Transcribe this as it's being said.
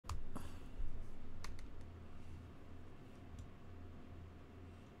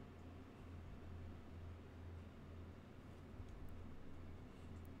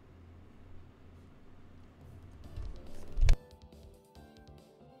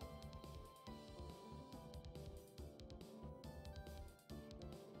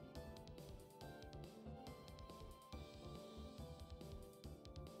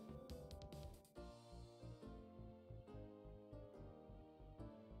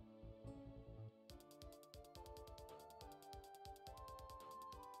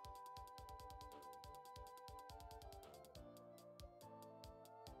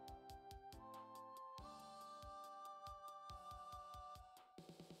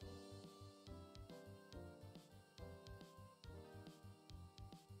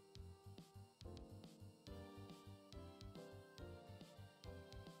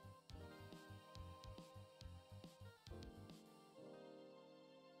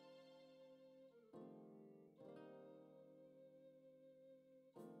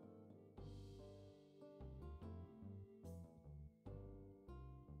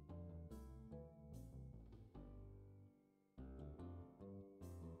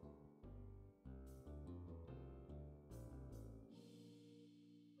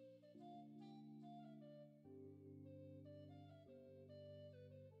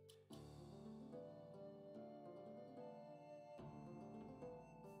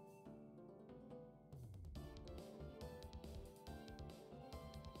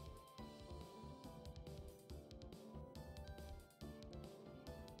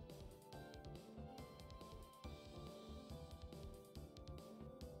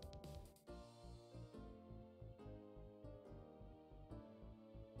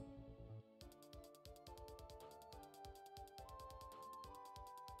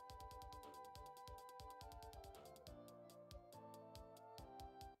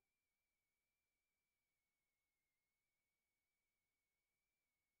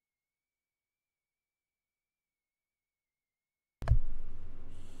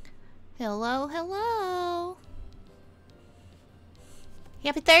Hello, hello.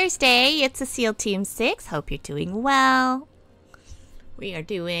 Happy Thursday. It's a SEAL Team 6. Hope you're doing well. We are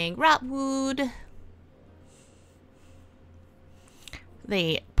doing Rotwood.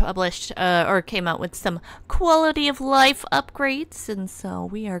 They published or came out with some quality of life upgrades, and so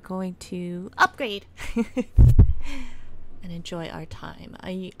we are going to upgrade and enjoy our time.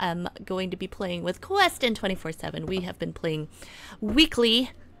 I am going to be playing with Questin 24/7. We have been playing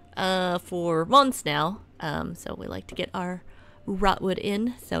weekly for months now, so we like to get our Rotwood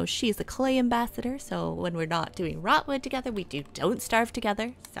in. So she's a clay ambassador, so when we're not doing Rotwood together, we do Don't Starve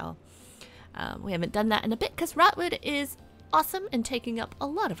together. So we haven't done that in a bit because Rotwood is awesome and taking up a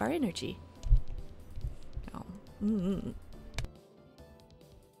lot of our energy. Oh.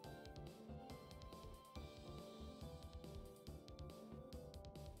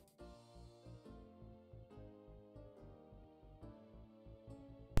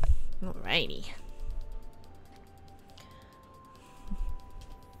 Alrighty.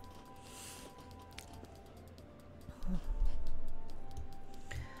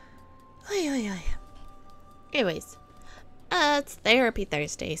 Anyways, it's Therapy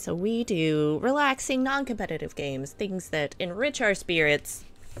Thursday, so we do relaxing, non-competitive games, things that enrich our spirits,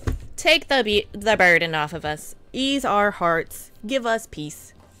 take the burden off of us, ease our hearts, give us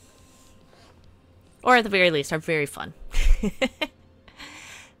peace, or at the very least, are very fun.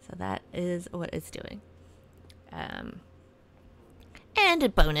 So that is what it's doing. And a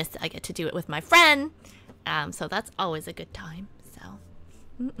bonus, I get to do it with my friend, so that's always a good time. So,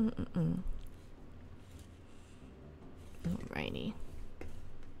 alrighty.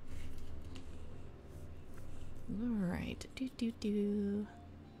 Alright. Do.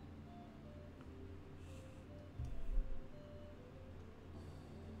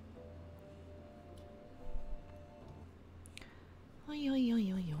 Oi, oi,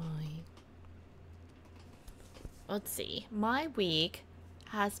 oi, oi, oi. Let's see. My week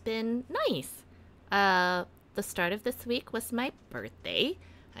has been nice. The start of this week was my birthday.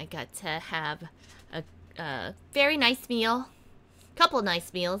 I got to have a very nice meal, couple of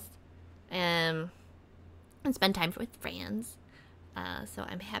nice meals, and spend time with friends. So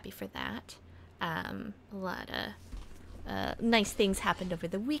I'm happy for that. A lot of nice things happened over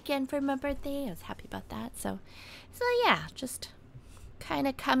the weekend for my birthday. I was happy about that. So yeah, just kind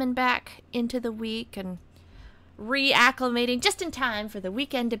of coming back into the week and reacclimating just in time for the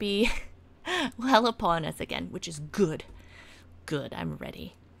weekend to be well upon us again, which is good. Good, I'm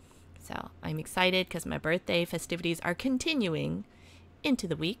ready. So I'm excited because my birthday festivities are continuing into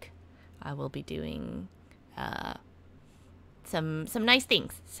the week. I will be doing some nice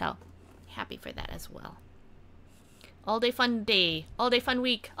things, so happy for that as well. All day fun day, all day fun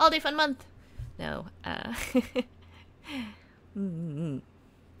week, all day fun month. No,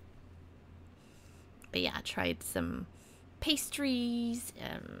 But yeah, I tried some pastries,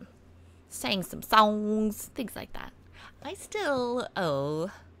 sang some songs, things like that. I still I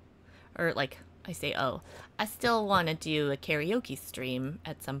still want to do a karaoke stream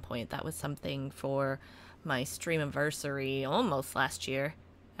at some point. That was something for my stream anniversary almost last year,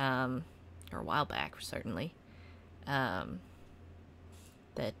 or a while back, certainly. That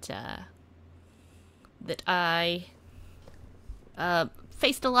I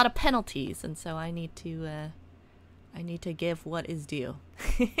faced a lot of penalties, and so I need to give what is due.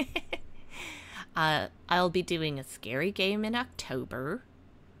 I'll be doing a scary game in October,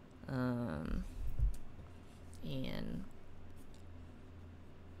 and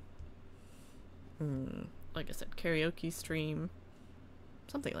like I said, karaoke stream,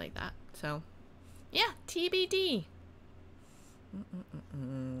 something like that. So yeah, TBD.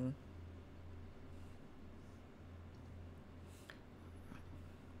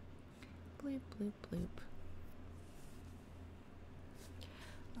 Bloop, bloop, bloop.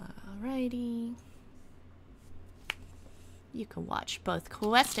 Alrighty. You can watch both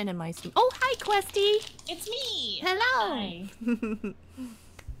Questin and my stream. Oh, hi, Questy! It's me! Hello! Hi.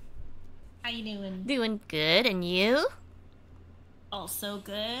 How you doing? Doing good, and you? Also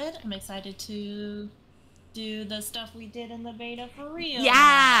good. I'm excited to do the stuff we did in the beta for real.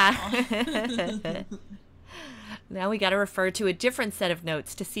 Yeah! Now we gotta refer to a different set of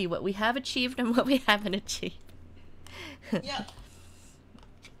notes to see what we have achieved and what we haven't achieved. Yep.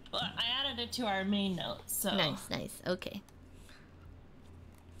 Well, I added it to our main notes, so... Nice, okay.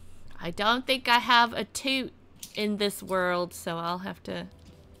 I don't think I have a toot in this world, so I'll have to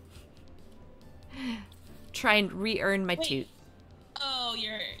try and re-earn my toot. Oh,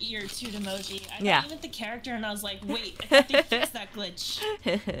 your toot emoji. I Yeah. thought you meant the character, and I was like, wait, I thought they fixed that glitch.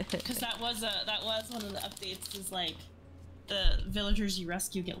 Because that was one of the updates, is like, the villagers you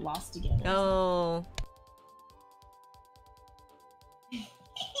rescue get lost again. Oh.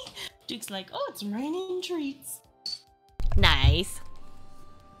 Duke's like, oh, it's raining treats. Nice.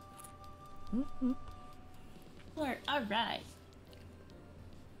 All right.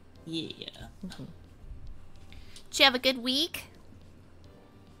 Yeah. Did you have a good week?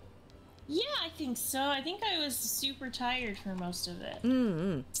 Yeah, I think so. I think I was super tired for most of it.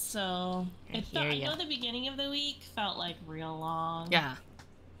 So I know the beginning of the week felt like real long. Yeah.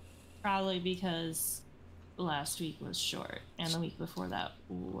 Probably because last week was short, and the week before that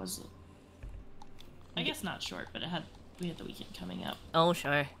was, I guess not short, but we had the weekend coming up. Oh,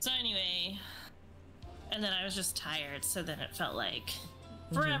 sure. So anyway, and then I was just tired, so then it felt like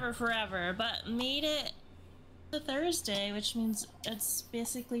forever, but made it to Thursday, which means it's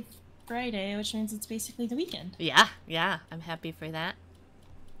basically Friday, which means it's basically the weekend. Yeah, I'm happy for that.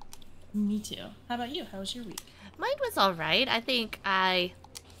 Me too. How about you? How was your week? Mine was all right. I think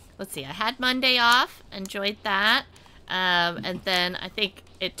let's see, I had Monday off, enjoyed that, and then I think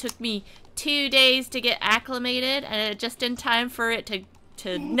it took me 2 days to get acclimated, and just in time for it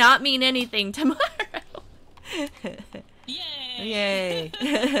to not mean anything tomorrow. Yay!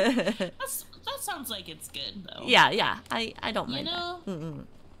 That sounds like it's good, though. Yeah, I don't mind that.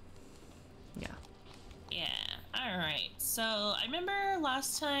 Yeah. Alright, so I remember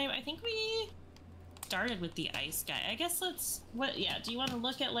last time, I think we started with the ice guy. I guess do you want to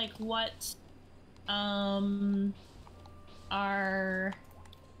look at, like, what, our,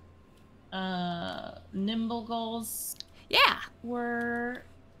 nimble goals were,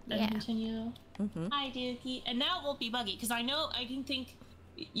 and continue? Hi, Dookie. And now it won't be buggy, because I can think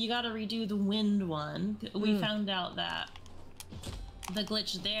you gotta redo the wind one. We found out that the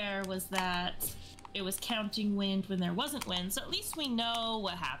glitch there was that it was counting wind when there wasn't wind, so at least we know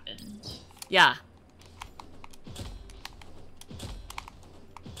what happened. Yeah.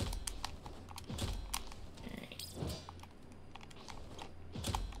 Alright.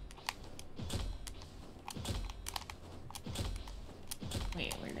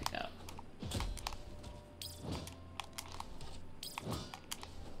 Wait, where'd it go?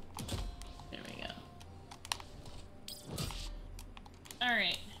 There we go.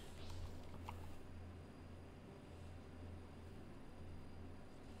 Alright.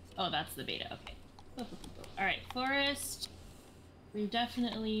 Oh, that's the beta, okay. Alright, forest. We've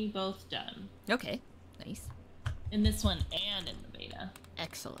definitely both done. Okay, nice. In this one and in the beta.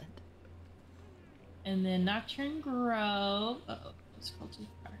 Excellent. And then Nocturne Grove. Uh-oh, I scrolled too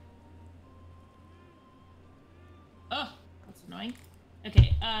far. Oh, that's annoying.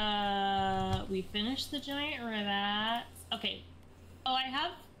 Okay, we finished the giant rivets. Okay. Oh, I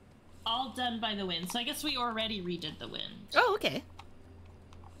have all done by the wind, so I guess we already redid the wind. Oh, okay.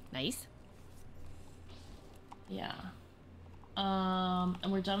 Nice. Yeah. And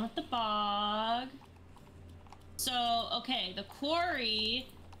we're done with the bog. So, okay, the quarry,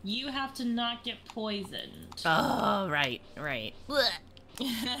 you have to not get poisoned. Oh, right.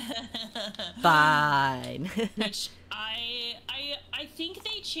 Fine. Which I think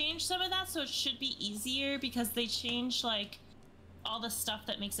they changed some of that, so it should be easier because they changed like all the stuff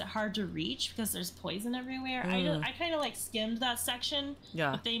that makes it hard to reach because there's poison everywhere. I kind of like skimmed that section.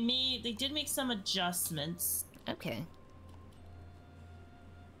 Yeah. But they did make some adjustments. Okay.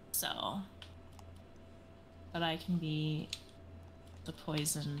 So, but I can be the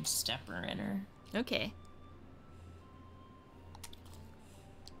poison stepper inner. Okay.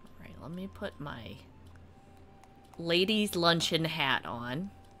 Alright, let me put my ladies' luncheon hat on.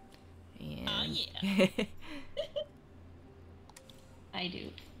 And... Oh, yeah. I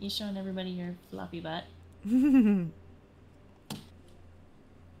do. You showing everybody your floppy butt?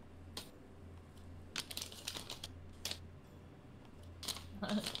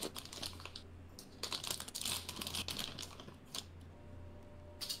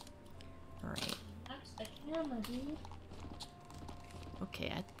 Alright. That's the camera, dude.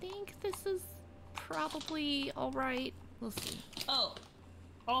 Okay, I think this is probably alright. We'll see. Oh,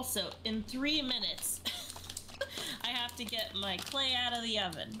 also, in 3 minutes, I have to get my clay out of the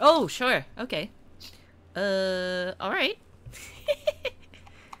oven. Oh, sure. Okay. Alright.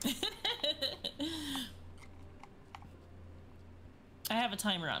 I have a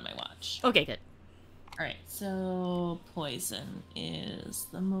timer on my watch. Okay, good. Alright, so poison is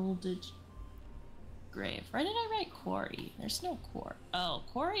the molded grave. Why did I write quarry? There's no quarry. Oh,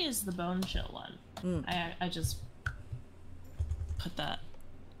 quarry is the bone chill one. I just put that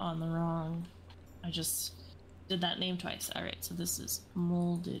on the wrong. I just did that name twice. Alright, so this is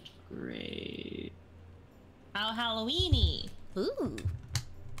molded grave. How Halloweeny! Ooh.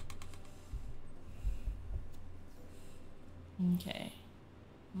 Okay.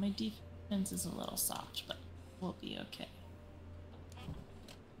 My defense is a little soft, but we'll be okay.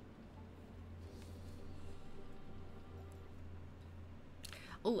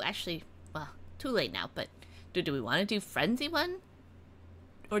 Oh, actually, well, too late now, but do we want to do frenzy 1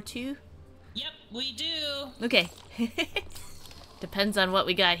 or 2? Yep, we do. Okay. Depends on what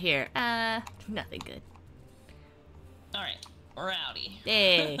we got here. Nothing good. All right, rowdy.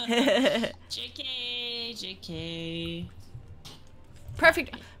 Hey. JK, JK.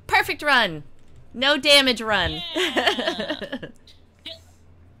 Perfect run. No damage run. Yeah.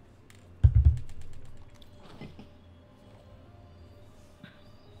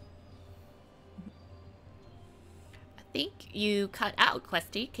 I think you cut out,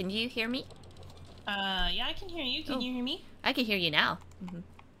 Questy. Can you hear me? Yeah, I can hear you. Can you hear me? I can hear you now.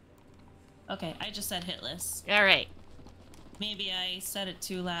 Okay, I just said hitless. All right. Maybe I said it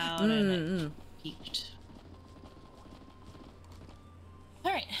too loud and I peaked.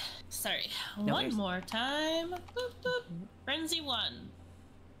 All right, sorry. No One worries. more time. Boop, boop. Frenzy 1.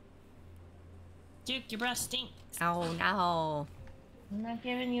 Duke, your breath stinks. Oh no. I'm not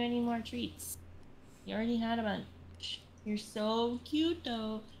giving you any more treats. You already had a bunch. You're so cute,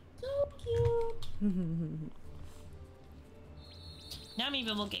 though. So cute. Now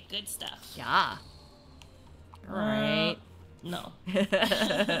maybe we'll get good stuff. Yeah. All right. No.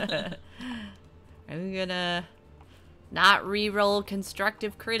 I'm gonna not re-roll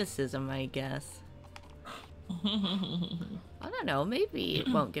constructive criticism, I guess. I don't know. Maybe it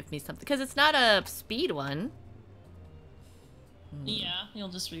won't give me something because it's not a speed one. Yeah, you'll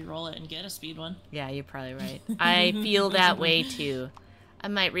just re-roll it and get a speed one. Yeah, you're probably right. I feel that way too. I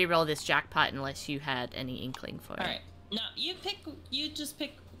might re-roll this jackpot unless you had any inkling for it. All right. No, you just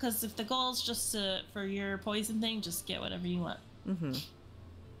pick, because if the goal is just for your poison thing, just get whatever you want.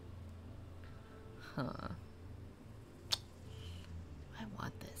 Huh. I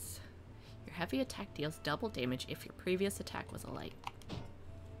want this. Your heavy attack deals double damage if your previous attack was a light.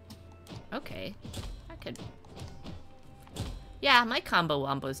 Okay. I could... Yeah, my combo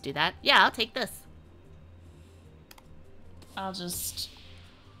wombos do that. Yeah, I'll take this. I'll just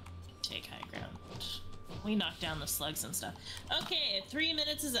take high ground. We knock down the slugs and stuff. Okay, 3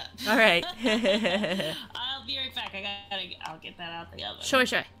 minutes is up. All right. I'll be right back. I'll get that out the oven.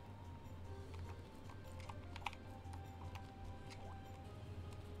 Sure.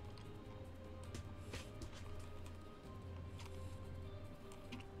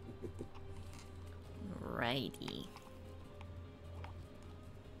 Righty.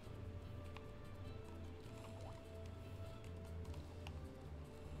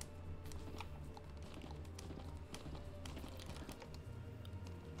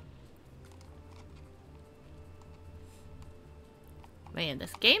 Man,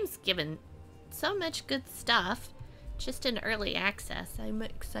 this game's given so much good stuff just in early access. I'm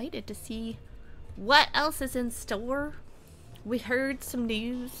excited to see what else is in store. We heard some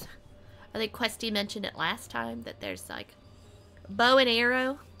news. I think Questy mentioned it last time that there's like bow and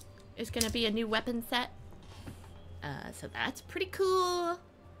arrow is going to be a new weapon set. So that's pretty cool.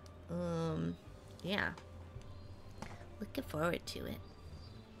 Yeah. Looking forward to it.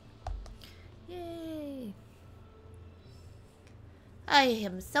 Yay. I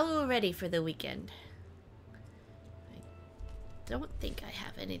am so ready for the weekend. I don't think I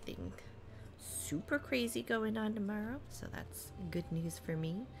have anything super crazy going on tomorrow, so that's good news for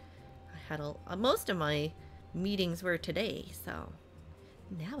me. I had most of my meetings were today, so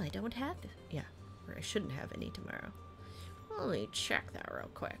now I don't have, or I shouldn't have any tomorrow. Let me check that real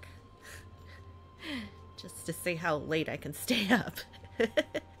quick. Just to see how late I can stay up.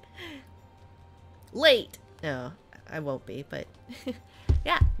 Late! No, I won't be, but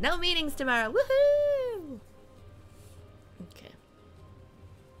yeah, no meetings tomorrow. Woohoo! Okay.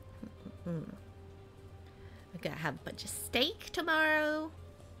 I gotta have a bunch of steak tomorrow.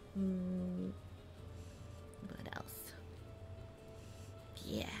 What else?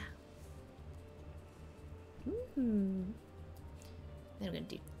 Yeah. Then I'm gonna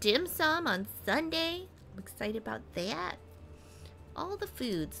do dim sum on Sunday. I'm excited about that. All the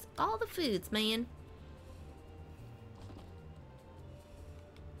foods, man.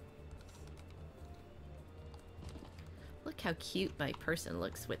 Look how cute my person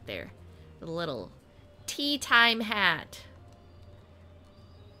looks with their little tea time hat.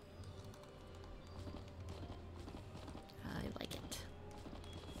 I like it.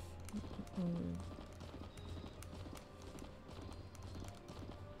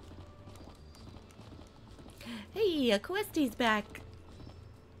 Hey, Questy's back.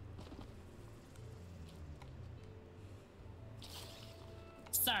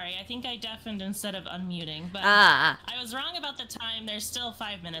 Sorry, I think I deafened instead of unmuting, but Ah. I was wrong about the time. There's still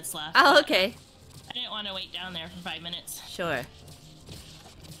 5 minutes left. Oh, okay. I didn't want to wait down there for 5 minutes. Sure.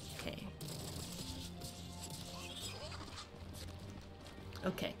 Okay.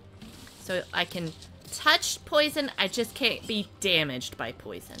 Okay. So I can touch poison, I just can't be damaged by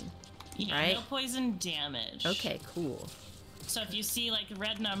poison. Yeah, right? no poison damage. Okay, cool. So if you see, like,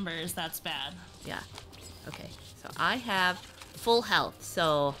 red numbers, that's bad. Yeah. Okay. So I have full health,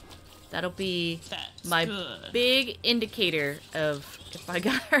 so that'll be That's my good. big indicator of if I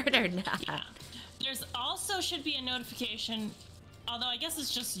got hurt or not. Yeah. There's also should be a notification, although I guess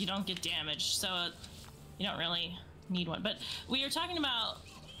it's just you don't get damaged, so you don't really need one. But we were talking about,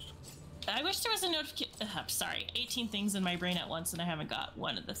 I wish there was a notification. Sorry, 18 things in my brain at once, and I haven't got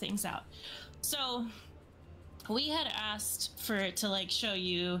one of the things out. So we had asked for it to like show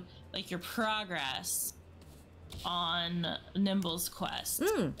you like your progress on Nimble's quest,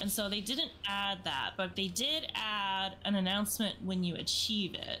 and so they didn't add that, but they did add an announcement when you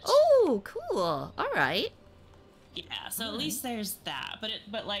achieve it. Oh, cool. All right. Yeah, so at least there's that.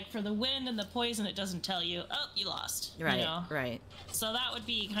 But like for the wind and the poison, it doesn't tell you, oh, you lost. Right. You know? Right. So that would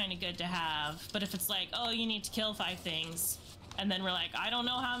be kind of good to have. But if it's like, oh, you need to kill 5 things, and then we're like, I don't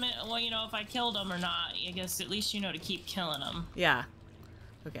know how many. Well, you know, if I killed them or not. I guess at least you know to keep killing them. Yeah.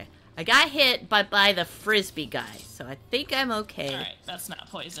 Okay. I got hit by the frisbee guy, so I think I'm okay. All right, that's not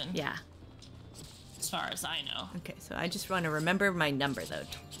poison. Yeah. As far as I know. Okay, so I just want to remember my number though.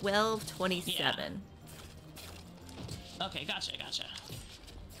 1227. Okay, gotcha.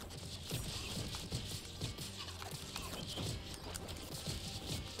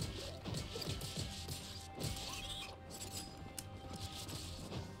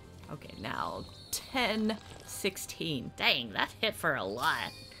 Okay, now 1016. Dang, that hit for a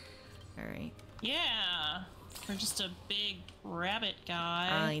lot. All right. Yeah, for just a big rabbit guy.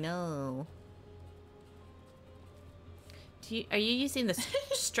 I know. Are you using the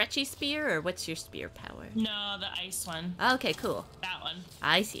stretchy spear, or what's your spear power? No, the ice one. Okay, cool. That one.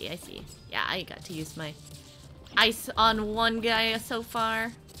 I see. Yeah, I got to use my ice on one guy so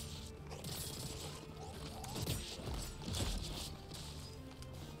far.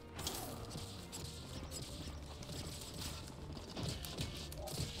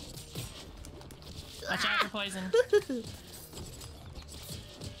 Watch out for poison.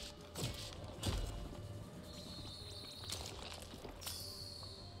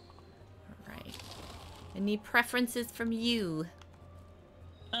 Alright. Any preferences from you?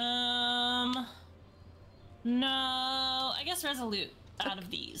 No. I guess Resolute out of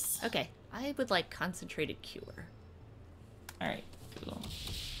these. Okay. I would like Concentrated Cure. Alright, cool.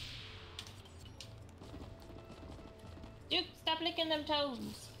 Duke, stop licking them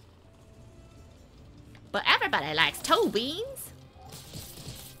toes. But everybody likes toe beans.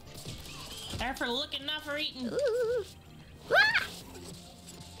 They're for looking, not for eating. Ooh. Ah!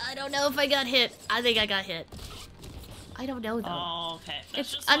 I don't know if I got hit. I think I got hit. I don't know though. Oh, okay.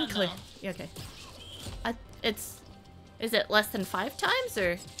 That's It's just one, unclear. though. Okay. Is it less than 5 times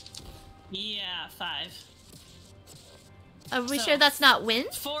or? Yeah, 5. Are we So, sure that's not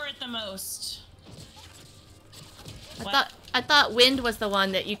wind? 4 at the most. I thought wind was the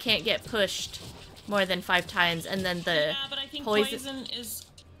one that you can't get pushed more than 5 times, and then the Yeah, but I think poison is.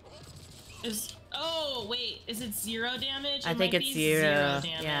 Oh wait, is it 0 damage? I It think might it's be 0.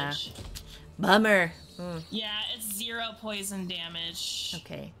 damage. Yeah. Bummer. Yeah, it's 0 poison damage.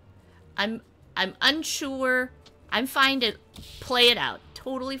 Okay. I'm unsure. I'm fine to play it out.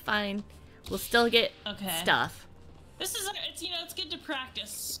 Totally fine. We'll still get stuff. This is it's good to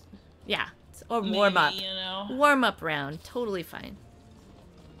practice. Yeah. Or warm up. You know. Warm up round. Totally fine.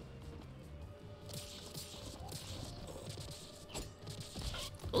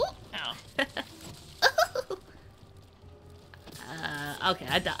 Ooh. Ow. Okay.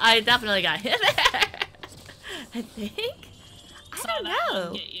 I definitely got hit there. I think. I don't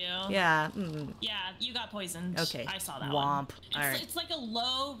know. Get you. Yeah. Yeah, you got poisoned. Okay. I saw that Womp. one. All right. It's like a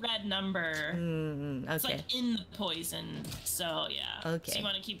low red number. Okay. It's like in the poison. So yeah. Okay. So you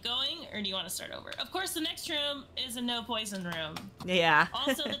want to keep going, or do you want to start over? Of course, the next room is a no poison room. Yeah.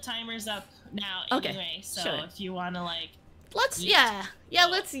 Also, the timer's up now anyway. So sure. if you want to like. Let's yeet. yeah.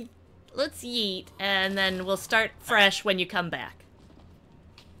 Let's yeet, and then we'll start fresh when you come back.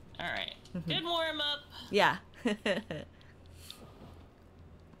 All right. Good warm up. Yeah.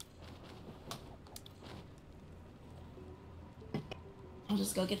 I'll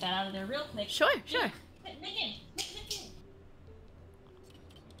just go get that out of there real quick. Sure. Nick.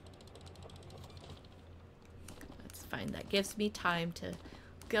 That's fine. That gives me time to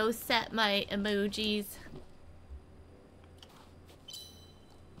go set my emojis.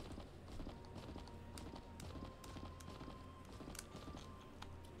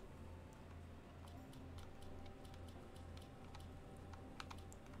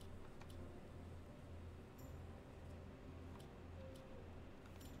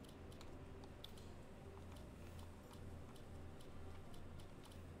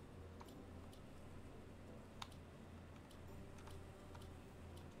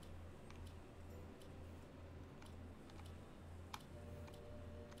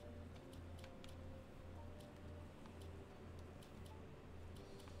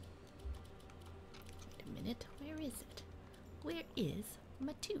 is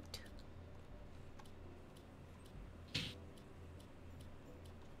Matoot?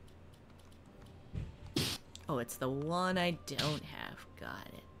 Oh, it's the one I don't have. Got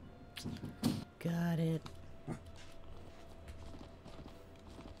it. Got it.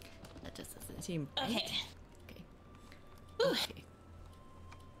 That just doesn't seem right. Okay. Okay. Whew. Okay.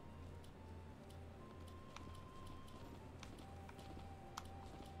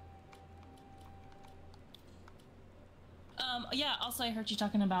 Yeah, also I heard you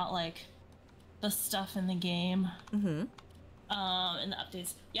talking about, like, the stuff in the game. Mm-hmm. And the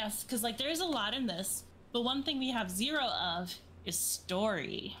updates. Yes, because, like, there is a lot in this, but one thing we have 0 of is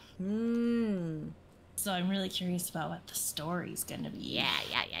story. Hmm. So I'm really curious about what the story's gonna be. Yeah.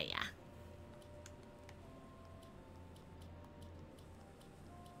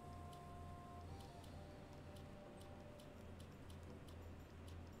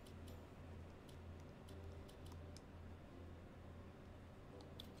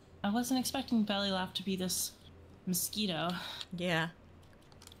 I wasn't expecting Belly Laugh to be this mosquito. Yeah.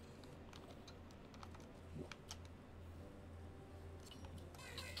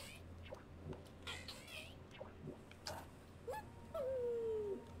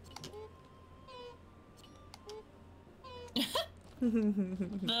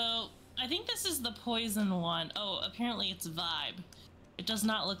 Though, I think this is the poison one. Oh, apparently it's Vibe. It does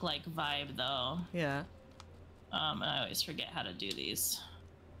not look like Vibe, though. Yeah. And I always forget how to do these.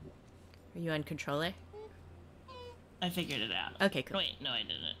 Are you on controller? I figured it out. Okay, cool. Wait, no, I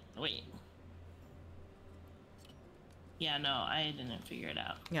didn't. Wait. Yeah, no, I didn't figure it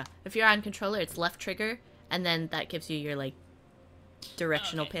out. Yeah. If you're on controller, it's left trigger, and then that gives you your, like,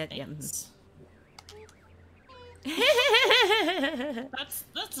 directional Okay, pin. Yeah. thanks.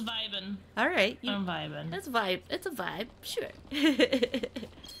 That's vibing. All right. I'm vibing. That's a vibe. It's a vibe. Sure.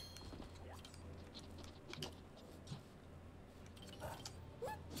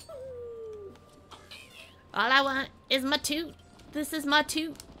 All I want is my toot. This is my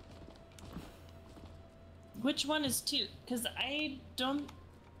toot. Which one is Toot? Because I don't...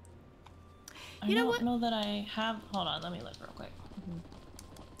 You know I what? don't know that I have... Hold on, let me look real quick.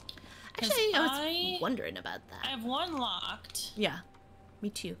 Actually, I was wondering about I that. have one locked, Yeah. Me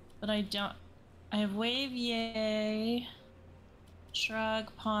too. but I don't... I have Wave, Yay,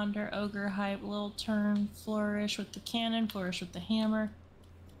 Shrug, Ponder, Ogre, Hype, Little Turn, Flourish with the cannon, Flourish with the hammer.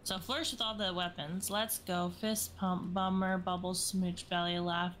 So Flourish with all the weapons. Let's go. Fist Pump, Bummer, Bubbles, Smooch, Belly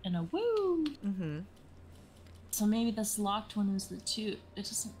Laugh, and a Woo! Mm-hmm. So maybe this locked one is the Toot. It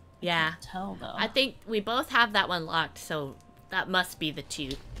doesn't... Yeah. I can't tell, though. I think we both have that one locked, so that must be the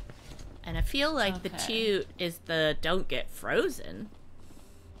toot. And I feel like the toot is the don't get frozen.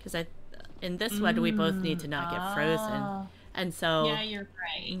 Because in this one, we both need to not get frozen. And so... Yeah, you're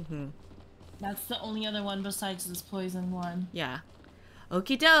right. Mm-hmm. That's the only other one besides this poison one. Yeah.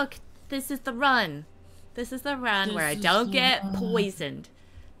 Okie doke. This is the run. This is the run where I don't get poisoned.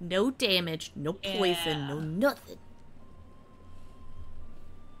 No damage, no poison, no nothing.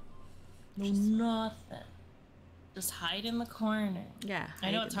 No nothing. Just hide in the corner. Yeah.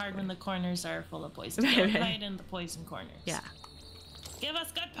 I know it's hard when the corners are full of poison. Don't hide in the poison corners. Yeah. Give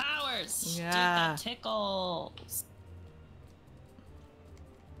us good powers. Yeah. Do the tickles.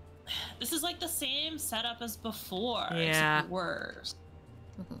 This is like the same setup as before. Yeah. Except worse.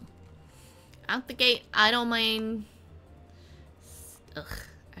 Out the gate, I don't mind. Ugh.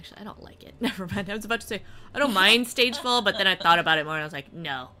 Actually, I don't like it. Never mind. I was about to say, I don't mind Stageful, but then I thought about it more and I was like,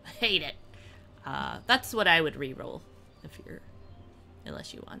 no, hate it. That's what I would re-roll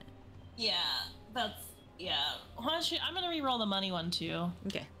unless you want it. Yeah, yeah. I'm gonna re-roll the money one too.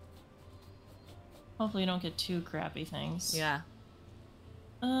 Okay. Hopefully you don't get too crappy things. Yeah.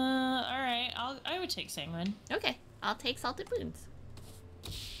 Alright, I would take Sanguine. Okay, I'll take Salted Wounds.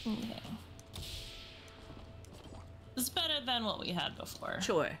 Okay. It's better than what we had before.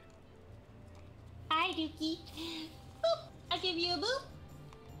 Sure. Hi, Dookie. Boop. I give you a boop.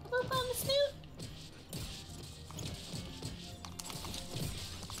 A boop on the snoot.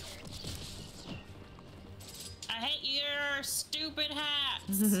 I hate your stupid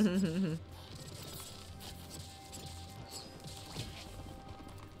hats.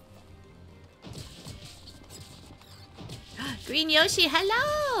 Green Yoshi,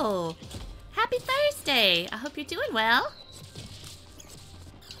 hello! Happy Thursday! I hope you're doing well.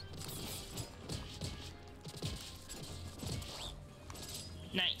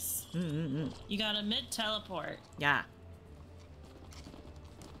 Nice. Mm-mm-mm. You got a mid-teleport. Yeah.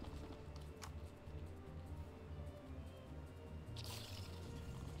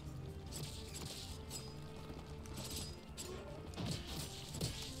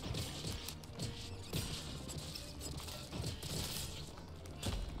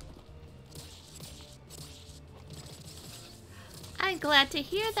 glad to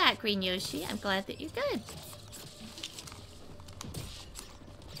hear that, Green Yoshi. I'm glad that you're good.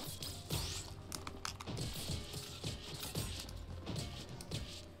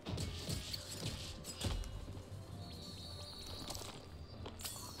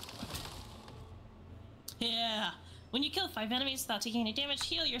 Yeah. When you kill 5 enemies without taking any damage,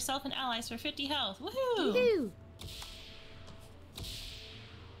 heal yourself and allies for 50 health. Woohoo! Woohoo!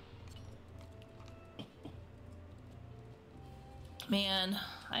 Man,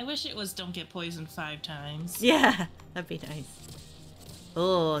 I wish it was don't get poisoned 5 times. Yeah, that'd be nice.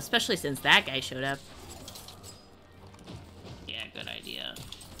 Oh, especially since that guy showed up. Yeah, good idea.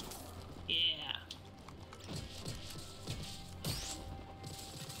 Yeah.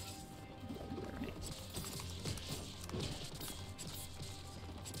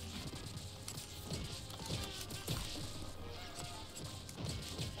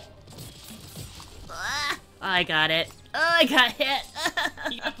 I got it. Oh, I got hit.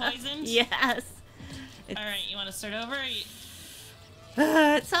 You got poisoned? Yes. Alright, you want to start over?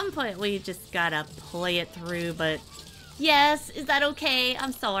 At some point, we just gotta play it through, but... Yes, is that okay?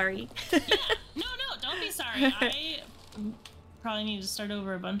 I'm sorry. Yeah, no, don't be sorry. I probably need to start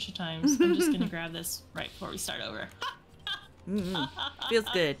over a bunch of times. I'm just gonna grab this right before we start over. Feels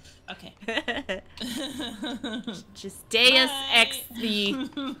good. Okay. Just Deus Bye. Ex the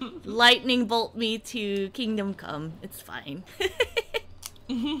lightning bolt me to Kingdom Come. It's fine.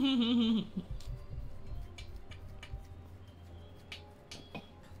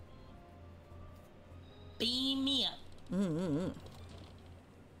 Beam me up.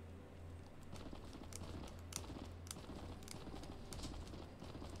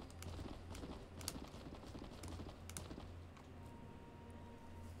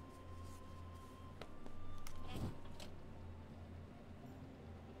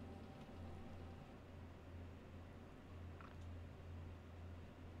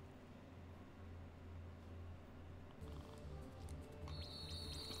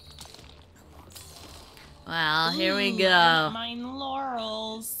 Well, here we go. Mine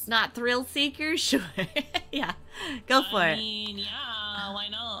laurels. Not thrill seeker? Sure. Yeah. Go for I it. mean, yeah, why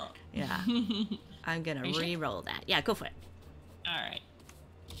not? Yeah. I'm gonna you sure? re-roll that. Yeah, go for it. Alright.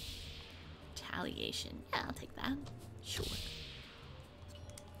 Retaliation. Yeah, I'll take that. Sure.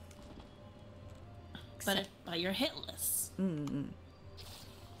 But you're hitless.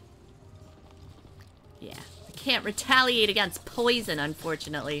 Yeah. I can't retaliate against poison,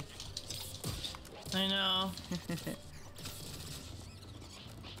 unfortunately. I know.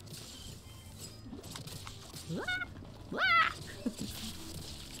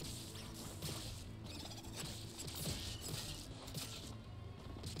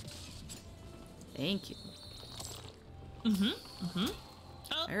 Thank you.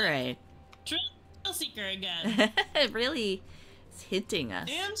 Oh, Alright. Drill Seeker again. It really is hitting us.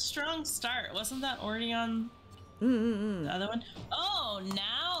 And strong start. Wasn't that already on the other one? Oh,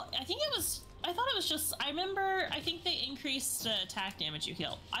 now I thought it was just. I remember. I think they increased the attack damage you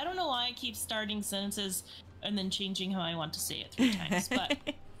heal. I don't know why I keep starting sentences and then changing how I want to say it 3 times, but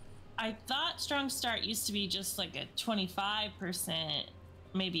I thought strong start used to be just like a 25%.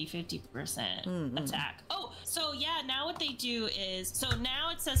 Maybe 50% attack. Oh, so yeah, now what they do is, so now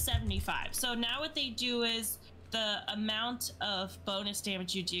it says 75. So now what they do is the amount of bonus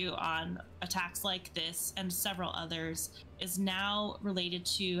damage you do on attacks like this and several others is now related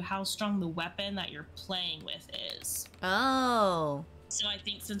to how strong the weapon that you're playing with is. Oh. So I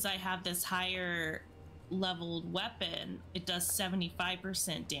think since I have this higher leveled weapon, it does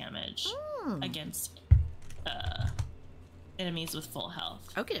 75% damage against enemies with full health.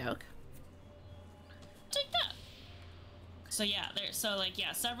 Okie doke. Take that. So yeah,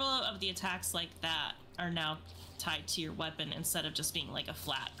 several of the attacks like that are now tied to your weapon instead of just being like a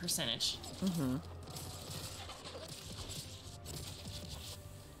flat percentage.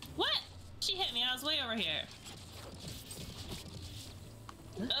 What? She hit me. I was way over here.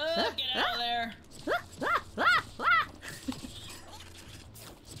 Get out of there.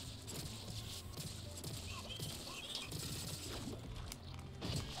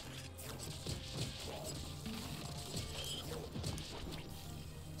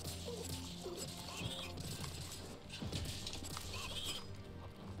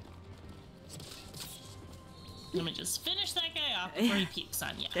 Let me just finish that guy off before he peeks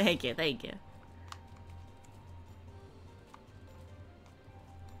on you. Thank you, thank you.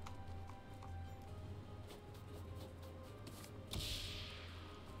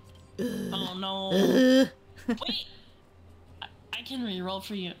 Oh no. Wait! I can reroll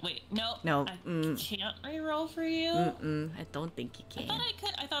for you. Wait, no. No. I can't reroll for you? I don't think you can. I thought I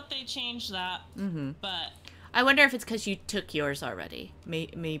could. I thought they changed that. But I wonder if it's because you took yours already.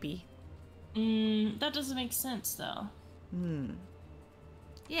 Maybe. That doesn't make sense, though.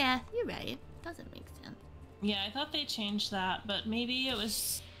 Yeah, you're right. Doesn't make sense. Yeah, I thought they changed that, but maybe it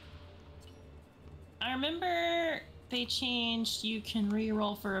was... I remember they changed you can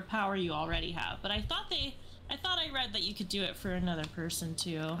re-roll for a power you already have, but I thought I read that you could do it for another person,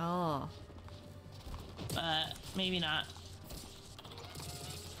 too. Oh. But maybe not.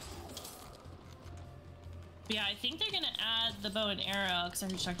 But yeah, I think they're gonna add the bow and arrow, because I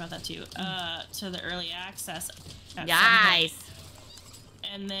heard you talk about that too, to the early access. Nice.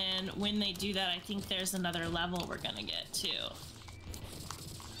 And then when they do that, I think there's another level we're gonna get too.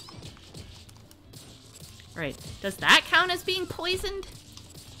 Right. Does that count as being poisoned?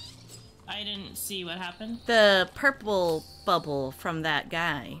 I didn't see what happened. The purple bubble from that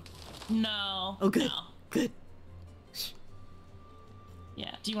guy. No. Oh, good. No. Good.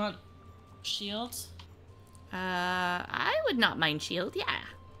 Yeah. Do you want shields? I would not mind shield, yeah.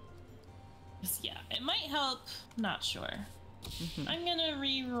 Yeah, it might help. Not sure. I'm gonna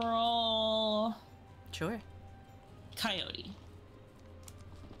re-roll... Sure. Coyote.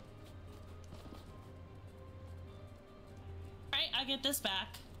 Alright, I'll get this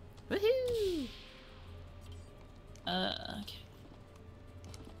back. Woohoo! Okay.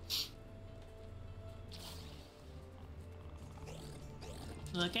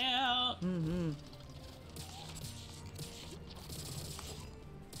 Look out!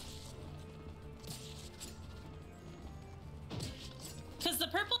 Because the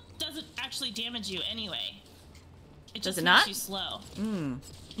purple doesn't actually damage you anyway. It just makes you slow.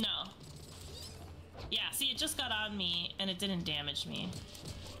 No. Yeah, see, it just got on me and it didn't damage me.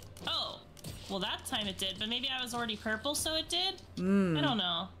 Oh, well that time it did, but maybe I was already purple, so it did? I don't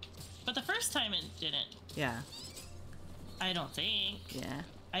know. But the first time it didn't. Yeah. I don't think. Yeah.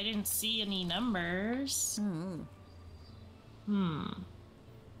 I didn't see any numbers.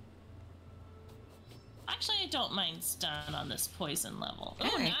 Actually, I don't mind stun on this poison level.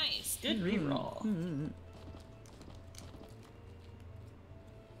 Oh, nice. Good reroll.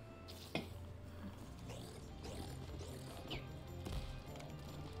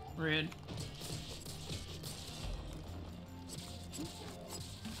 Rude.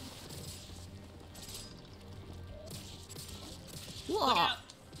 Whoa. Look out.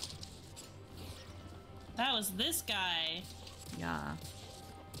 That was this guy. Yeah.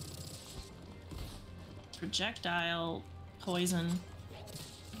 Projectile poison.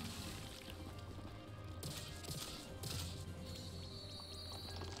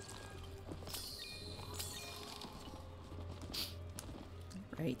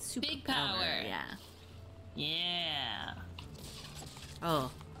 Right, super Big power. Yeah. Yeah. Oh.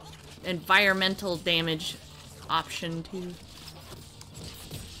 Environmental damage option too.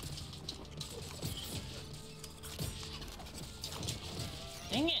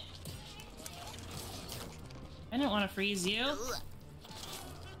 Dang it. I didn't want to freeze you.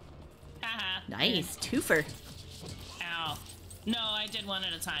 Haha. Nice. Twofer. Ow. No, I did one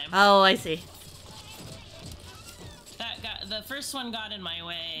at a time. Oh, I see. The first one got in my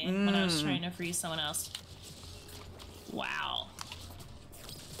way when I was trying to freeze someone else. Wow.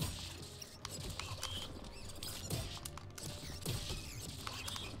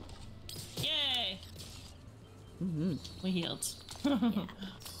 Yay! We healed.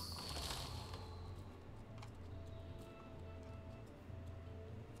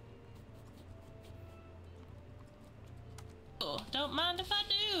 Oh, don't mind if I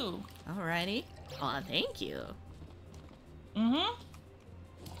do. Alrighty. Aw, thank you.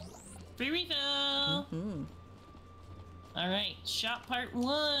 Free refill. Alright, shop part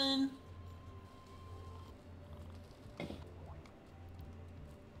 1.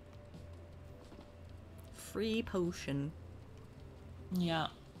 Free potion. Yeah.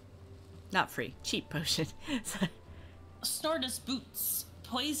 Not free. Cheap potion. Snortus boots.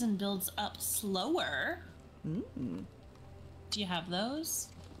 Poison builds up slower. Do you have those?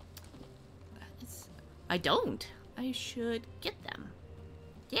 I don't. I should get them.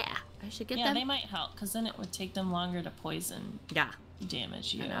 Yeah, I should get them. Yeah, they might help, because then it would take them longer to poison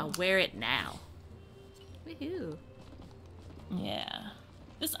damage you. And I'll wear it now. Woohoo. Yeah.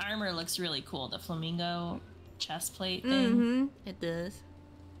 This armor looks really cool, the flamingo chest plate thing. It does.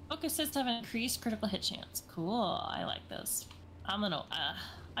 Focus says to have an increased critical hit chance. Cool, I like this. I'm gonna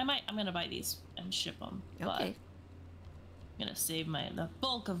buy these and ship them. Okay. But I'm gonna save the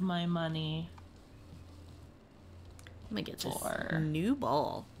bulk of my money. I'm gonna get this new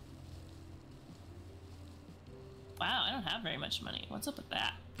ball. Wow, I don't have very much money. What's up with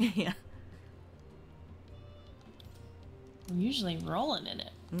that? Yeah. I'm usually rolling in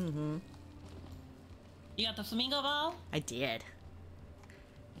it. You got the flamingo ball? I did.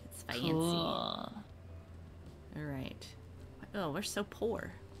 It's fancy. Cool. Alright. Oh, we're so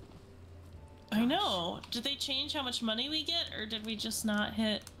poor. I know. Did they change how much money we get, or did we just not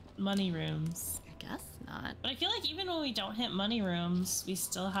hit money rooms? I guess not. But I feel like even when we don't hit money rooms, we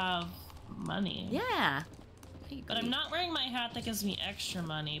still have money. Yeah. But I'm not wearing my hat that gives me extra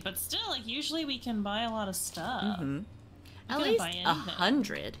money. But still, like, usually we can buy a lot of stuff. Mm-hmm. At least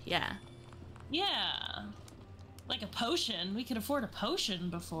 100, yeah. Yeah. Like a potion. We could afford a potion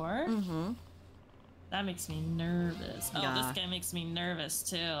before. Mm-hmm. That makes me nervous. Oh, Yeah. this guy makes me nervous,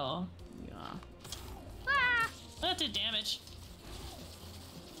 too. Yeah. Ah! That did damage.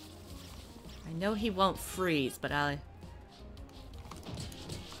 I know he won't freeze, but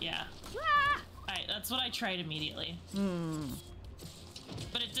Yeah. Ah! Alright, that's what I tried immediately. Hmm.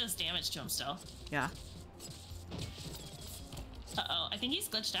 But it does damage to him still. Yeah. Uh-oh, I think he's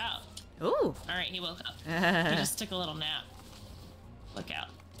glitched out. Ooh. Alright, he woke up. He just took a little nap. Look out.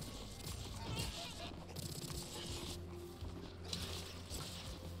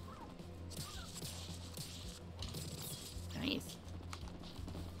 Nice.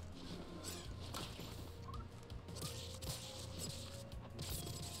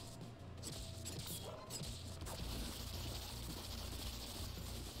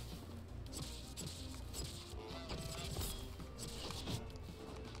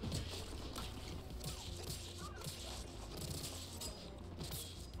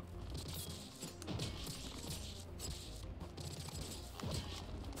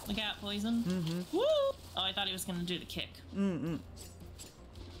 Look out, poison. Mm-hmm. Woo! Oh, I thought he was gonna do the kick. Mm-mm.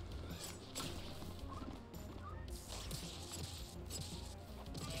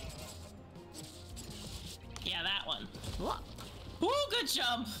 Yeah, that one. What? Woo, good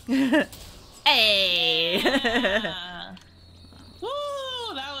jump! Hey! Yeah. Woo,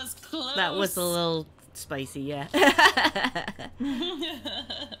 that was close. That was a little spicy, yeah.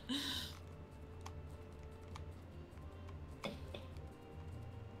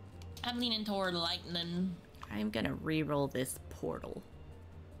 I'm leaning toward lightning. I'm gonna re-roll this portal.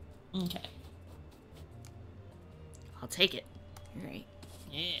 Okay. I'll take it. Alright.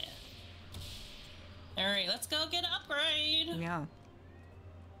 Yeah. Alright, let's go get an upgrade. Yeah.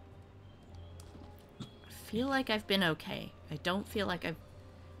 I feel like I've been okay. I don't feel like I've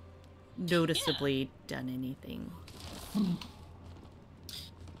noticeably done anything.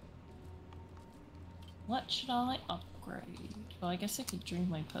 What should I upgrade? Oh, I guess I could drink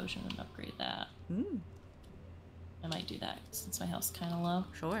my potion and upgrade that. Mm, I might do that since my health's kind of low.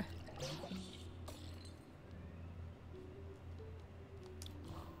 sure.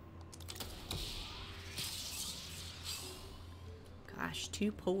 Gosh,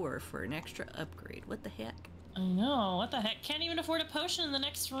 too poor for an extra upgrade. What the heck? I know. What the heck? Can't even afford a potion in the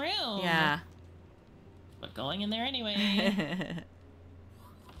next room. Yeah. But going in there anyway.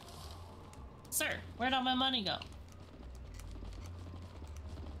 Sir, where'd all my money go?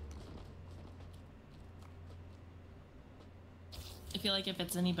 I feel like if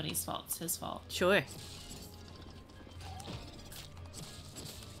it's anybody's fault, it's his fault. Sure.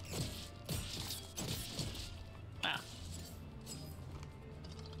 Wow.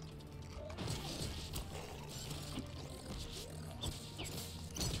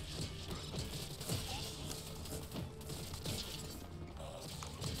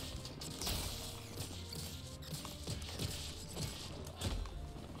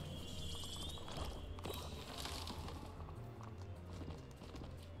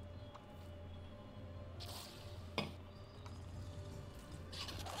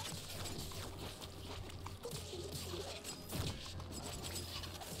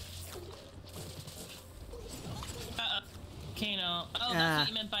 Volcano. Oh, that's what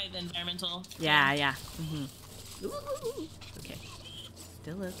you meant by the environmental. Yeah, yeah. Mm-hmm. Ooh, okay.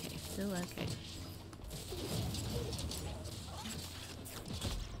 Still okay. Still okay.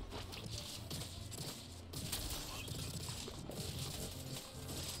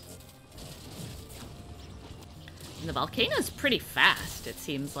 And the volcano's pretty fast, it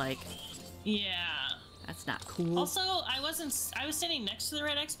seems like. Yeah. That's not cool. Also, I was standing next to the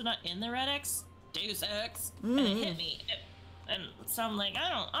red X, but not in the red X. Deus Ex. And it hit me. And so I'm like, I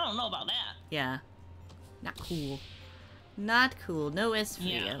don't know about that. Yeah. Not cool. Not cool. No S for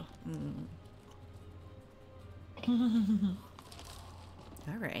Yeah. you.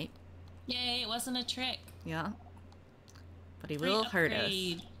 Alright. Yay, it wasn't a trick. Yeah. But he Free will hurt us.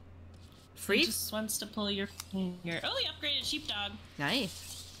 upgrade. Free? He just wants to pull your finger. Oh, he upgraded sheepdog. Nice.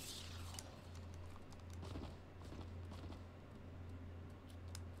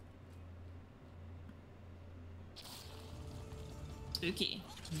 Spooky.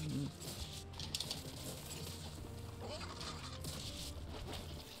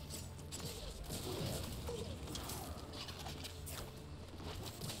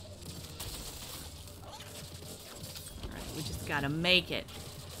 gotta make it.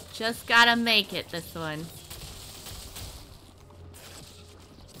 Just gotta make it, this one.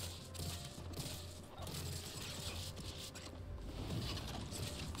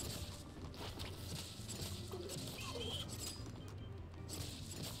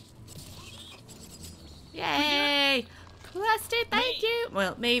 Yay! Quest it, thank you!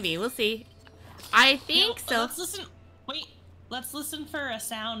 Well, maybe. We'll see. I think so. Let's listen. Wait. Let's listen for a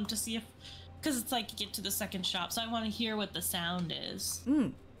sound to see if... Because it's like you get to the second shop, so I want to hear what the sound is.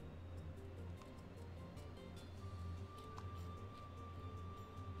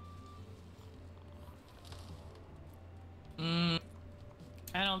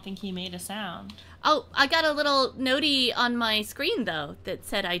 I don't think he made a sound. Oh, I got a little notey on my screen, though, that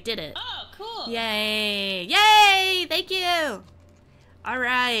said I did it. Oh, cool. Yay! Yay! Thank you!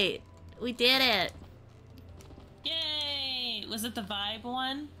 Alright. We did it. Yay! Was it the vibe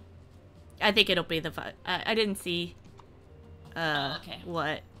one? I think it'll be the vibe. I didn't see okay.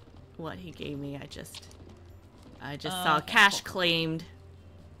 what he gave me. I just Oh, saw okay, cash cool. claimed.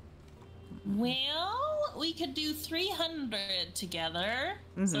 Well, we could do 300 together,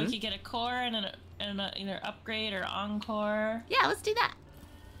 so we could get a core and a either upgrade or encore. Yeah, let's do that.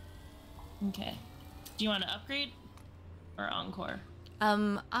 Okay. Do you want to upgrade or encore?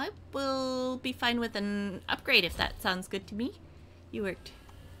 I will be fine with an upgrade if that sounds good to me. You worked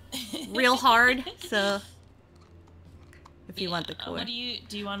real hard, so if you want the core. What do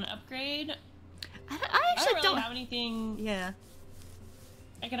you want to upgrade? I actually don't really have anything. Yeah.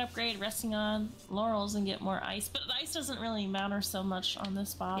 I could upgrade resting on laurels and get more ice, but the ice doesn't really matter so much on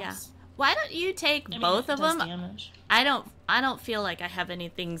this box. Yeah. Why don't you take I mean, both it of does them? damage. I don't feel like I have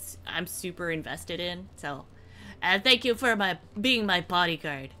anything I'm super invested in. So, thank you for being my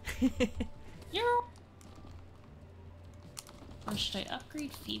bodyguard. You're... Or should I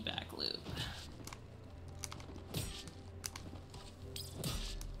upgrade feedback loop?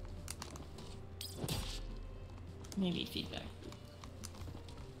 Maybe feedback loop.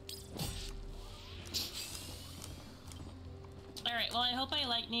 Alright, well I hope I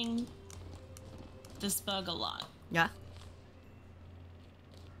lightning this bug a lot. Yeah.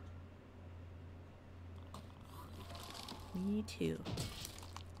 Me too.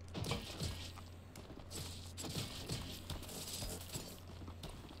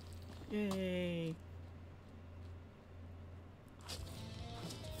 Yay.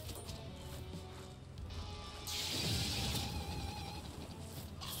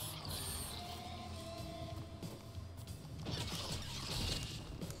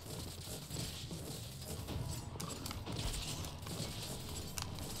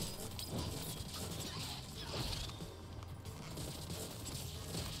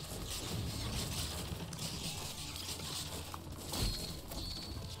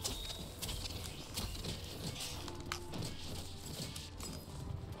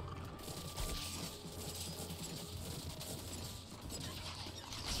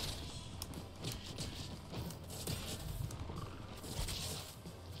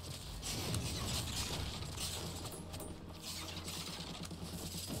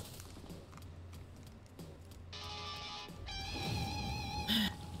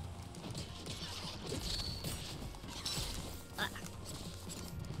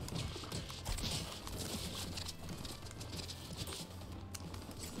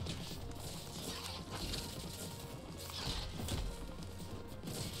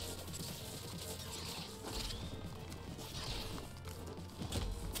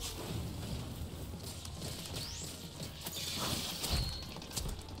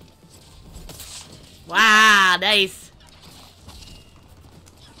 Wow, nice.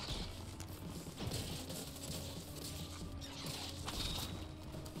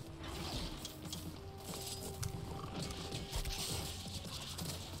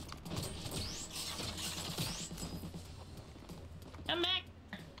 Come back.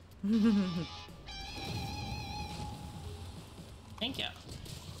 Thank you.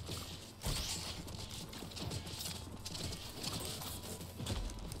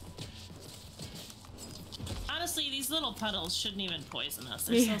 Honestly, these little puddles shouldn't even poison us.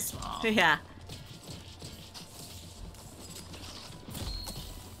 They're so small. Yeah.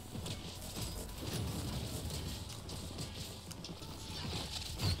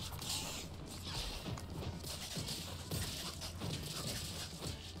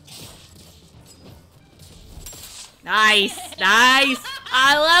 Nice, nice.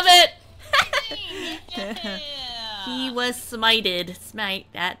 I love it. Yeah. He was smited. Smite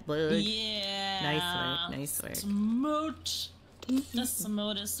that bug. Yeah. Nice work, nice work. Smote. The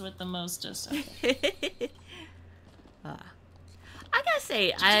smotest with the mostest. I gotta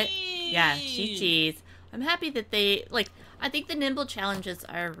say, yeah, GG's. I'm happy that they, like, I think the nimble challenges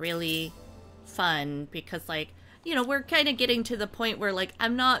are really fun because, like, you know, we're kind of getting to the point where, like,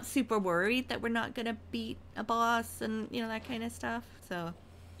 I'm not super worried that we're not gonna beat a boss and, you know, that kind of stuff. So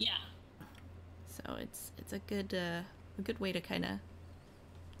Yeah. So it's a good way to kind of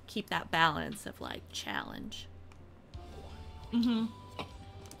keep that balance of like challenge. Mm-hmm.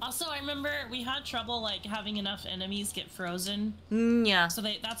 Also, I remember we had trouble like having enough enemies get frozen. Yeah. So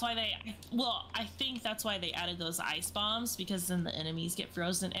that's why I think that's why they added those ice bombs, because then the enemies get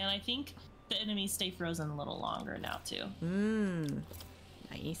frozen, and I think the enemies stay frozen a little longer now too.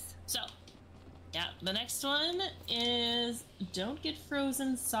 Nice. So, yeah, the next one is don't get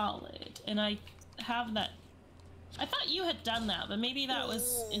frozen solid, and I have that. I thought you had done that, but maybe that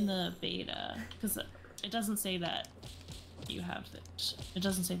was in the beta, because it doesn't say that you have it. It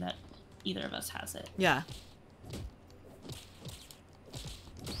doesn't say that either of us has it. Yeah.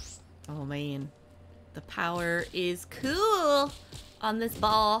 Oh man, the power is cool on this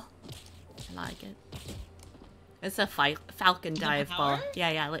ball. I like it. It's a falcon dive ball.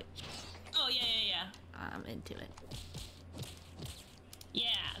 Yeah, like. Oh yeah. I'm into it. Yeah,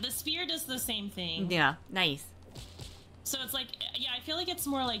 the spear does the same thing. Yeah, nice. So it's like, yeah, I feel like it's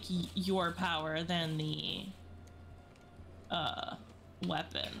more like your power than the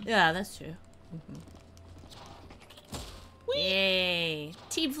weapon. Yeah, that's true. Yay!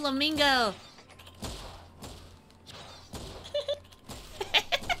 Team Flamingo!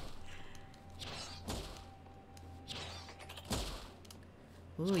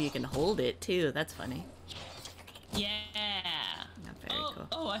 Ooh, you can hold it too. That's funny. Yeah. Very cool.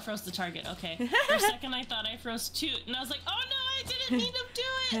 Oh, I froze the target. Okay. For a second, I thought I froze two, and I was like, oh no, I didn't mean to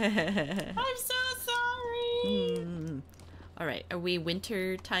do it. I'm so sorry. All right, are we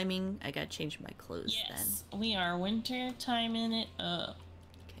winter timing? I gotta change my clothes then. Yes, we are winter timing it up.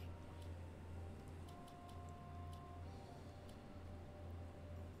 Okay.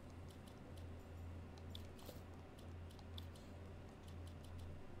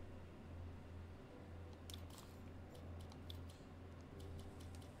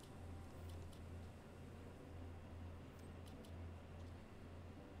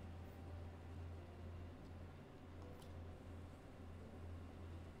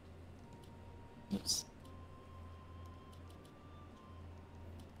 Oops.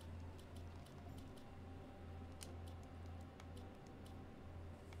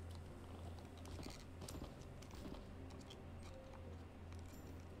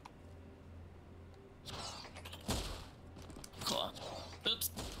 Cool. Oops.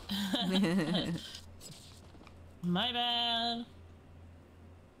 My bad.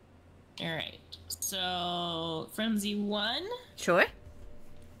 Alright. So, Frenzy 1? Sure.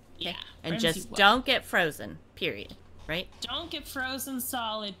 Yeah. And Frenzy just 1. don't get frozen, period. Right? Don't get frozen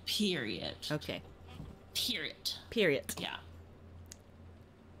solid, period. Okay. Period. Period. Yeah.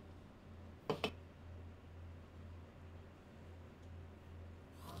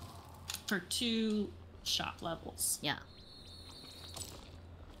 For 2 shot levels. Yeah.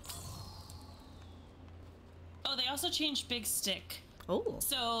 Oh, they also changed Big Stick. Oh.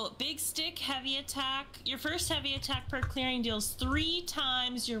 So, Big Stick, heavy attack. Your first heavy attack per clearing deals 3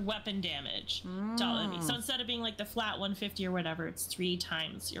 times your weapon damage to all enemies. So instead of being like the flat 150 or whatever, it's 3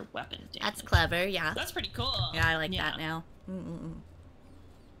 times your weapon damage. That's clever, yeah. That's pretty cool. Yeah, I like that now. All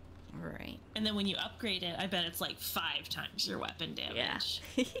right. And then when you upgrade it, I bet it's like 5 times your weapon damage.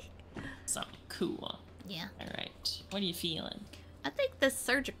 Yeah. Something cool. Yeah. All right. What are you feeling? I think the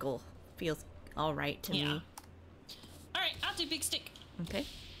surgical feels all right to me. All right, I'll do Big Stick. Okay.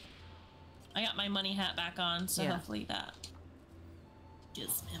 I got my money hat back on, so hopefully that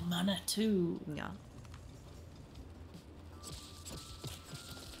gives me money too. Yeah.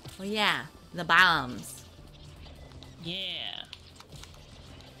 Oh yeah, the bombs. Yeah.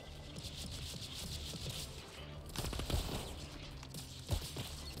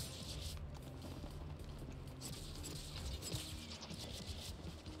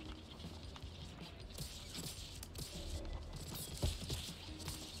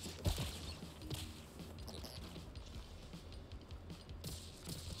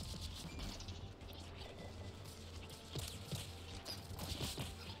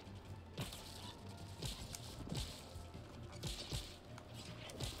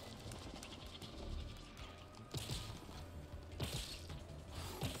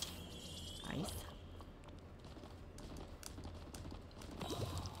 Nice.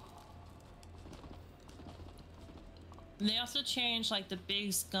 And they also changed like the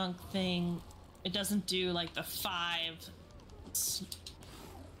big skunk thing. It doesn't do like the 5.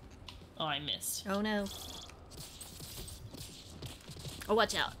 Oh, I missed. Oh no. Oh,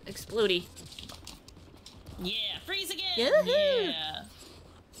 watch out. Explodey. Yeah, freeze again! Yoo-hoo! Yeah.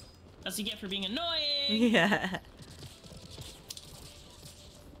 That's what you get for being annoying! Yeah.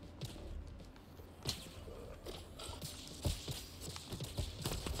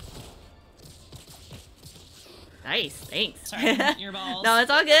 Nice, thanks. Sorry, I'm hitting your balls. No,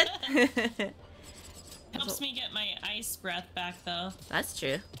 it's all good. Helps me get my ice breath back, though. That's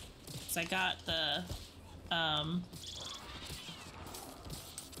true. So I got the,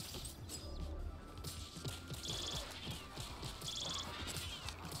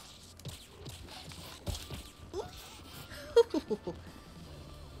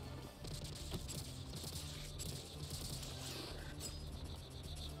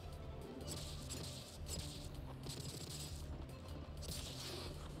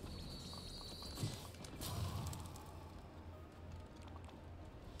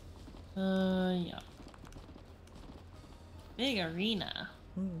 yeah. Big arena.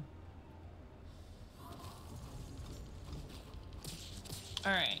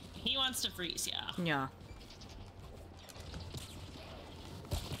 Alright, he wants to freeze, yeah. Yeah.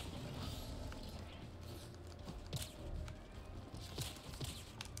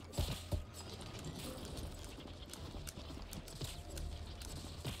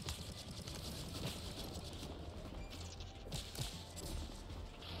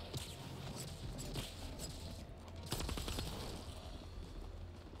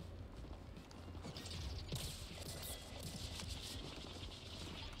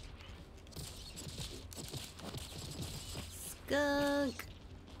 Skunk.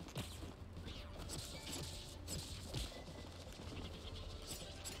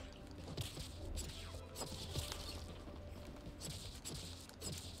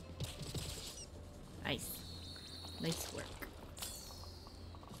 Nice. Nice work.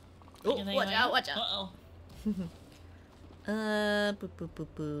 Oh, watch out, watch out. Uh-oh. Boo boo boo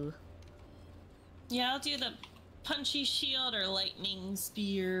boo. Yeah, I'll do the punchy shield or lightning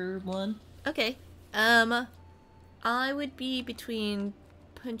spear one. Okay. I would be between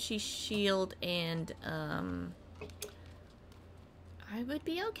punchy shield and I would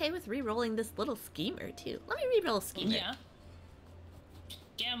be okay with re-rolling this little schemer too. Let me re-roll schemer. Yeah.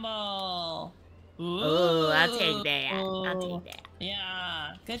 Gamble. Oh, I'll take that. I'll take that.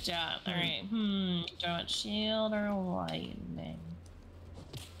 Yeah, good job. All right. Do I want shield or lightning?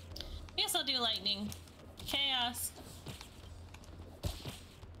 I guess I'll do lightning. Chaos.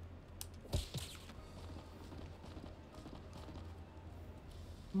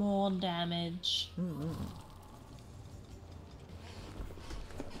 More damage.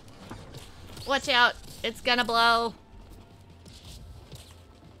 Watch out! It's gonna blow.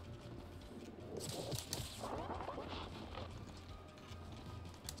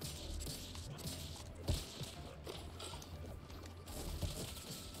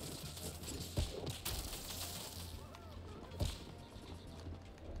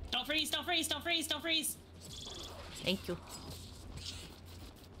 Don't freeze, don't freeze, don't freeze, don't freeze. Thank you.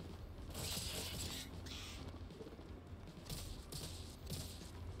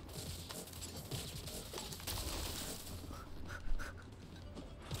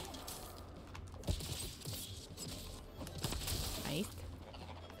 Nice.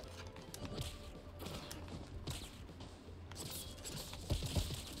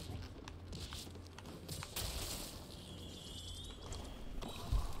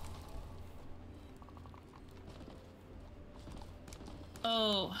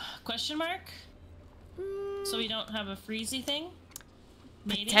 Oh, question mark? So we don't have a freezy thing?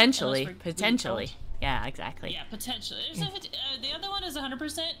 Maybe? Potentially. Unless we're Potentially. told. Yeah, exactly. Yeah, potentially. There's the other one is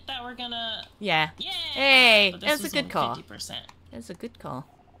 100% that we're gonna... Yeah. Yeah! Hey, But this that's a was good only call. 50%. That's a good call.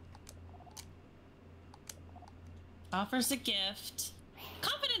 Offers a gift.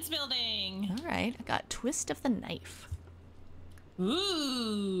 Confidence building! All right, I got twist of the knife.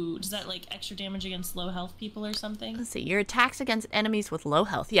 Ooh! Does that, like, extra damage against low health people or something? Let's see. Your attacks against enemies with low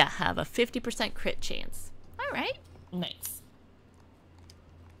health, yeah, have a 50% crit chance. All right. Nice.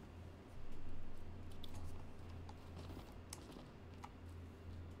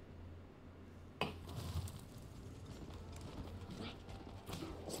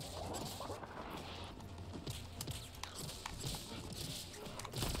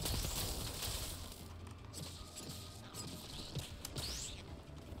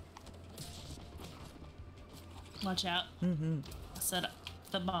 Watch out. Set up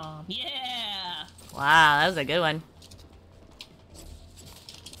the bomb. Yeah! Wow, that was a good one.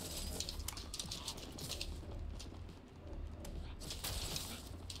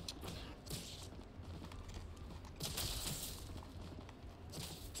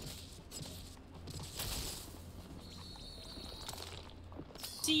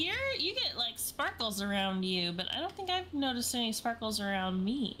 See, you get like sparkles around you, but I don't think I've noticed any sparkles around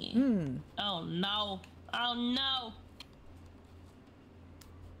me. Oh no. Oh no.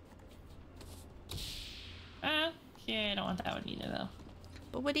 Okay, I don't want that one either though.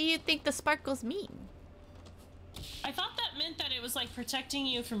 But what do you think the sparkles mean? I thought that meant that it was like protecting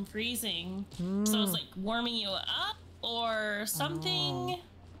you from freezing. So it was like warming you up or something.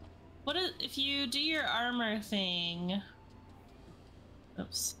 What if you do your armor thing?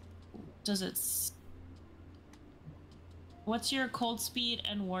 Oops. Does it... What's your cold speed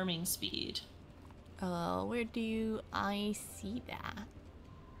and warming speed? Where do I see that?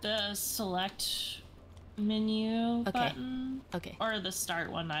 The select menu button? Okay. Or the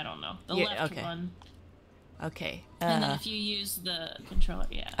start one, I don't know. The left one. Okay. And then if you use the controller,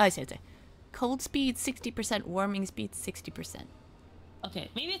 I see. Cold speed 60%, warming speed 60%. Okay,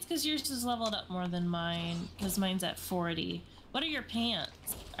 maybe it's because yours is leveled up more than mine, because mine's at 40. What are your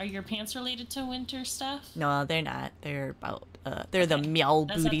pants? Are your pants related to winter stuff? No, they're not. They're about, they're the meow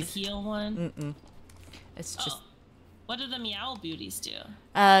booties. That's the heel one? It's just... What do the meow booties do?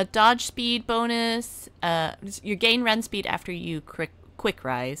 Dodge speed bonus, your gain run speed after you quick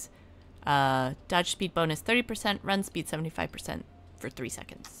rise. Dodge speed bonus 30%, run speed 75% for 3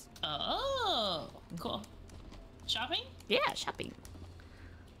 seconds. Oh, cool. Shopping? Yeah, shopping.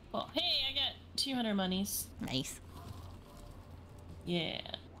 Cool. Hey, I got 200 monies. Nice. Yeah.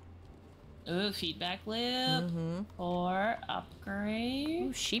 Ooh, feedback lip. Or upgrade.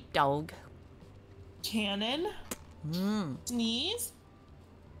 Ooh, sheepdog. Cannon. Sneeze.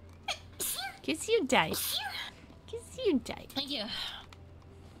 Kiss you, die. Kiss you, die. Thank you.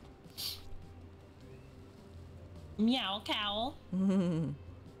 Meow cowl.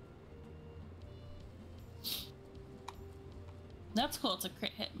 That's cool. It's a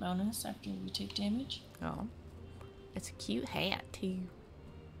crit hit bonus after you take damage. Oh. It's a cute hat, too.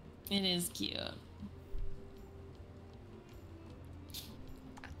 It is cute. I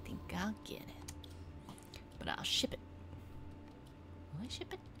think I'll get it. But I'll ship it. Will I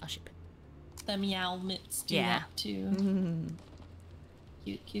ship it? I'll ship it. The meow mitts do that too.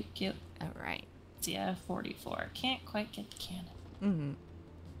 Cute, cute, cute. Alright. Yeah, 44. Can't quite get the cannon.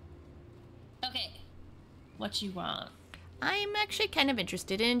 Okay. What you want? I'm actually kind of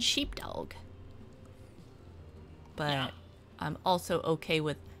interested in sheepdog. But I'm also okay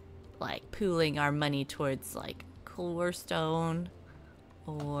with, like, pooling our money towards, like, core stone.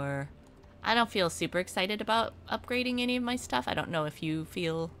 Or... I don't feel super excited about upgrading any of my stuff. I don't know if you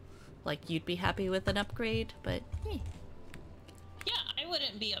feel like you'd be happy with an upgrade, but... Yeah, I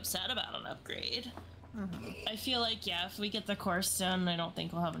wouldn't be upset about an upgrade. I feel like, yeah, if we get the core stone, I don't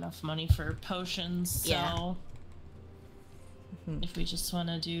think we'll have enough money for potions, so... If we just want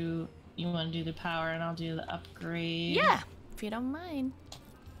to do... You want to do the power and I'll do the upgrade. Yeah, if you don't mind.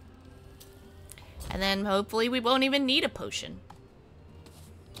 And then hopefully we won't even need a potion.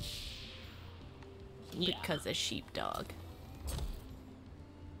 Yeah. Because of sheepdog.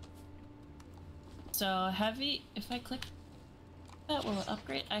 So heavy, if I click that, will it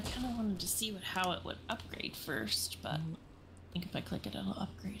upgrade? I kind of wanted to see how it would upgrade first, but I think if I click it, it'll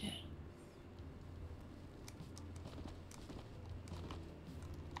upgrade it.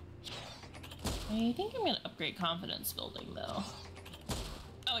 I think I'm going to upgrade confidence building, though.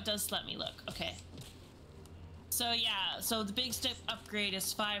 Oh, it does let me look. Okay. So, yeah. So, the big stick upgrade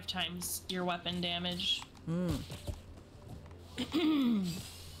is 5 times your weapon damage.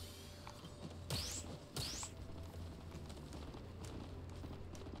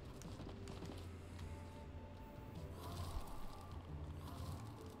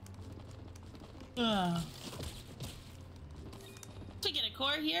 We get a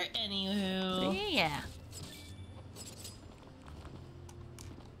core here, anywho. Yeah.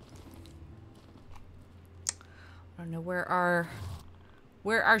 I don't know where our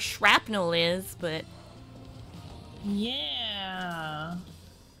shrapnel is, but yeah.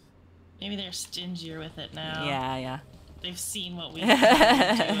 Maybe they're stingier with it now. Yeah. They've seen what we do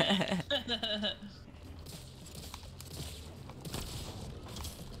it.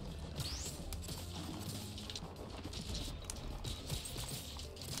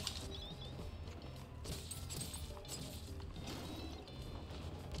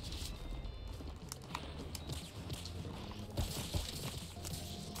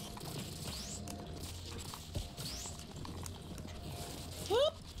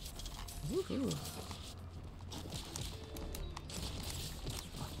 Woohoo.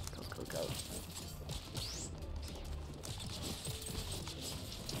 Go.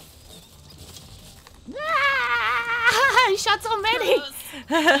 I shot so many.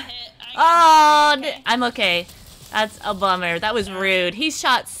 Oh, I'm okay. That's a bummer. That was rude. He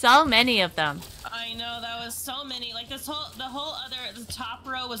shot so many of them.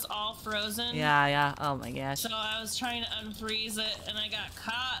 GoPro was all frozen. Yeah, yeah. Oh my gosh. So I was trying to unfreeze it, and I got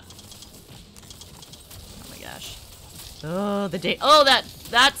caught. Oh my gosh. Oh, the day. Oh,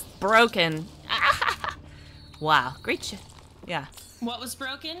 that's broken. Wow. Great shit. Yeah. What was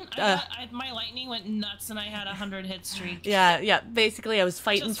broken? My lightning went nuts, and I had a 100 hit streak. Yeah, yeah. Basically, I was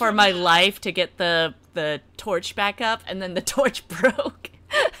fighting Just for my life to get the torch back up, and then the torch broke.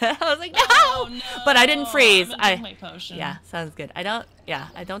 I was like, no! Oh, no! But I didn't freeze. I'm gonna drink my potion. Yeah, sounds good. I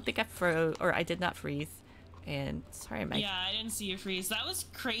don't think I froze, or I did not freeze. And sorry, Mike. Yeah, I didn't see you freeze. That was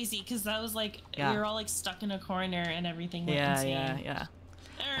crazy, because that was like, Yeah. we were all like stuck in a corner, and everything went Yeah, insane. yeah.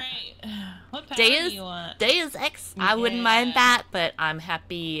 Alright. What power do you want? Deus Ex. I wouldn't mind that, but I'm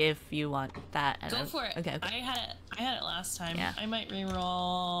happy if you want that. Go for it. Okay. I had it last time. Yeah. I might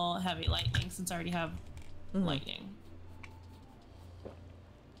reroll heavy lightning since I already have lightning.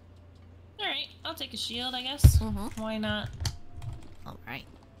 Alright, I'll take a shield, I guess. Why not? Alright.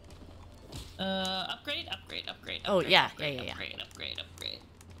 Upgrade. Oh, yeah. Upgrade.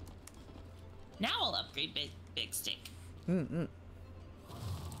 Now I'll upgrade big stick.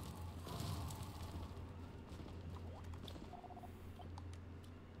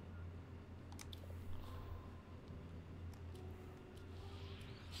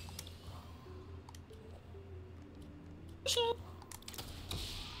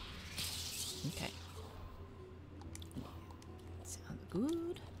 Okay. Sounds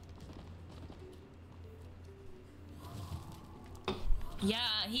good. Yeah,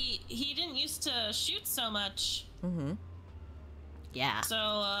 he didn't used to shoot so much. Yeah. So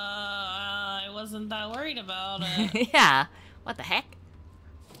I wasn't that worried about it. Yeah. What the heck?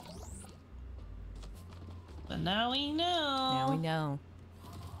 But now we know. Now we know.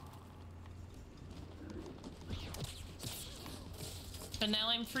 But now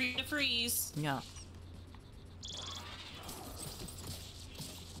I'm free to freeze. Yeah.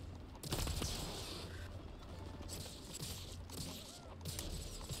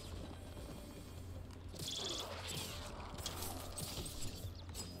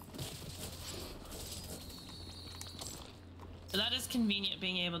 That is convenient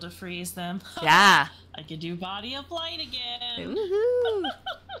being able to freeze them. Yeah. I could do body of light again. Woohoo.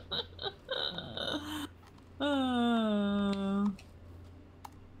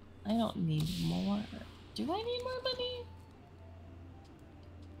 I don't need more. Do I need more money?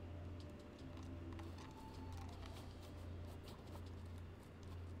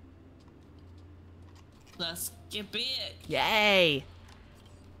 Let's get big. Yay.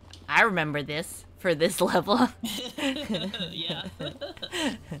 I remember this for this level. Yeah.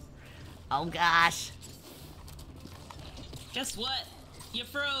 Oh gosh. Guess what? You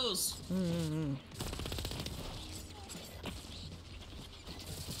froze.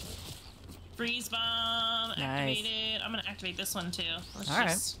 Freeze bomb activated. I'm gonna activate this one too. Let's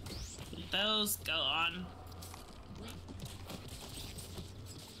just let those go on.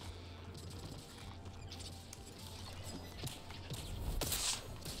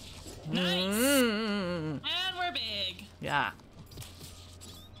 Nice. And we're big. Yeah.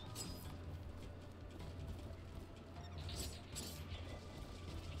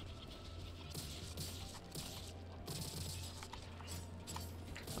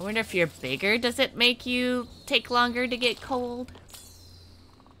 I wonder if you're bigger, does it make you take longer to get cold?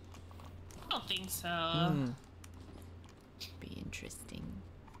 I don't think so. Be interesting.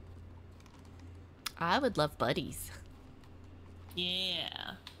 I would love buddies. Yeah.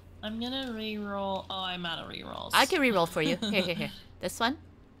 I'm gonna reroll. Oh, I'm out of rerolls. I can reroll for you. Here. This one?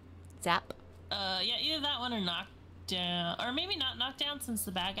 Zap. Yeah, either that one or knockdown. Or maybe not knockdown since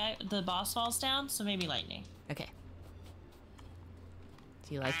the boss falls down, so maybe lightning. Okay.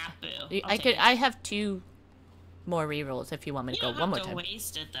 Do you like I have 2 more rerolls if you want me to go one more time. You don't have to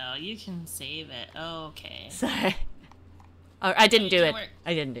waste it though. You can save it. Okay. Sorry. Oh, I didn't do it. Work.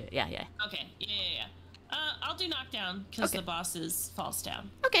 I didn't do it. Yeah. Okay. Yeah. I'll do knockdown because the boss falls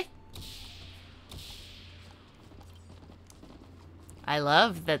down. Okay. I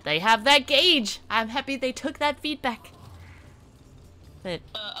love that they have that gauge. I'm happy they took that feedback. But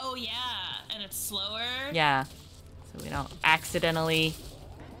oh yeah, and it's slower. Yeah. So we don't accidentally.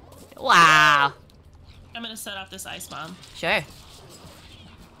 Wow. I'm gonna set off this ice bomb. Sure.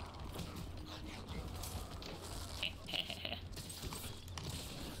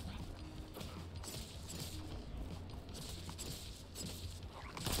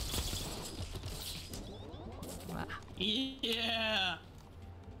 Wow. Yeah.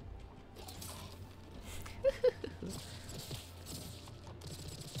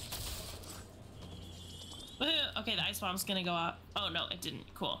 Okay, the ice bomb's gonna go out. Oh no, it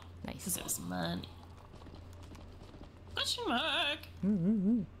didn't. Cool. Nice. Because it was money. Gotcha. Question mark.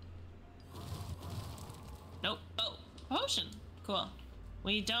 Nope. Oh, potion. Cool.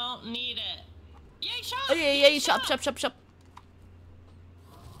 We don't need it. Yay, shop! Oh, yeah, shop.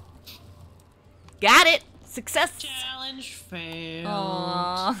 Got it! Success! Challenge failed.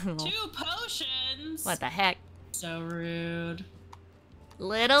 Aww. 2 potions! What the heck? So rude.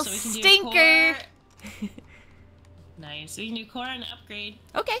 Little So we can do stinker! core. Nice. We can do core and upgrade.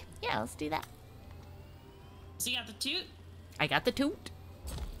 Okay, yeah, let's do that. So you got the toot? I got the toot.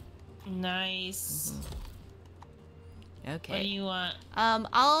 Nice. Okay. What do you want?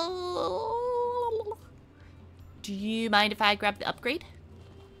 I'll... Do you mind if I grab the upgrade?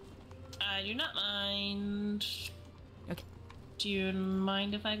 I do not mind. Okay. Do you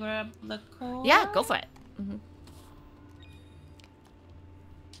mind if I grab the core? Yeah, go for it.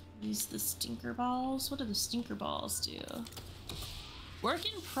 Use the stinker balls. What do the stinker balls do? Work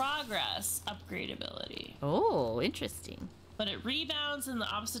in progress. Upgrade ability. Oh, interesting. But it rebounds in the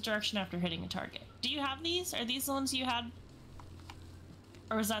opposite direction after hitting a target. Do you have these? Are these the ones you had?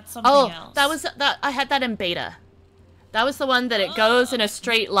 Or was that something else? That was that. I had that in beta. That was the one that it goes in a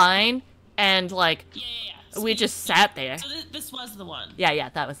straight line and like Yeah. So we just sat there. So this was the one. Yeah,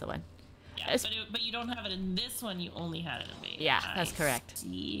 that was the one. Yeah, but you don't have it in this one. You only had it in beta. Yeah, that's correct.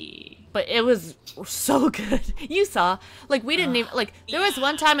 See. But it was so good. You saw, like we didn't even like. There was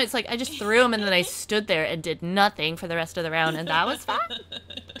one time it's like I just threw him and then I stood there and did nothing for the rest of the round, and that was fine.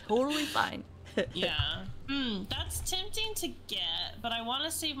 Totally fine. Yeah. That's tempting to get, but I want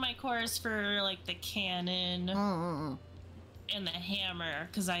to save my cores for like the cannon and the hammer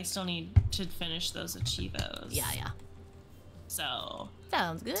because I still need to finish those achievos. Yeah. So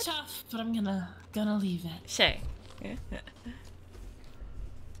Sounds good. tough, but I'm gonna leave it Sure.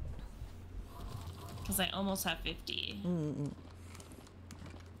 because I almost have 50.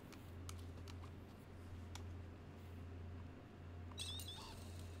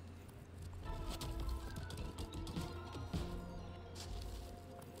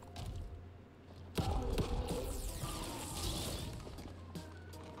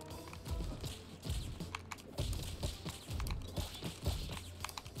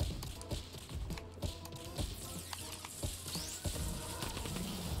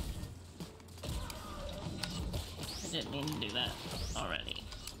 I didn't mean to do that already.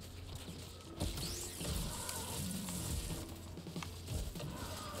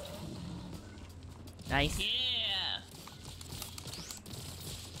 Nice. Yeah.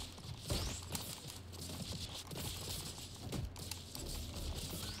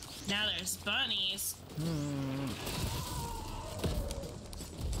 Now there's bunnies.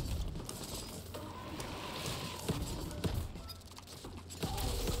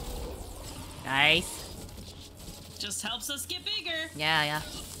 Nice. Just helps us get bigger. Yeah.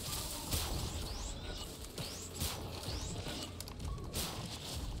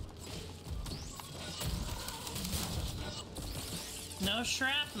 No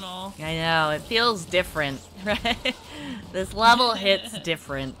shrapnel. I know, it feels different, right? This level hits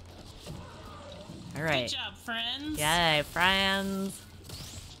different. Alright. Good job, friends. Yay, friends.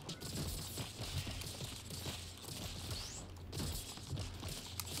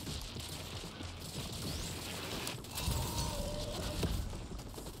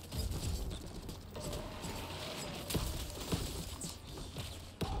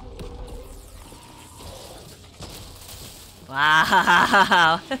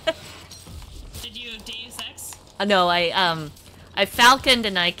 Wow. Did you Deus Ex? No, I falconed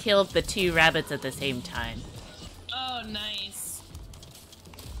and I killed the 2 rabbits at the same time. Oh, nice.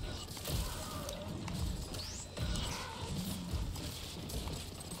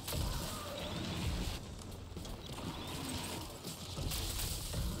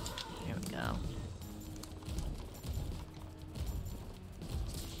 There we go.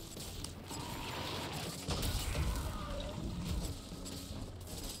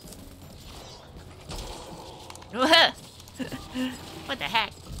 What the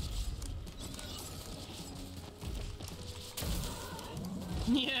heck?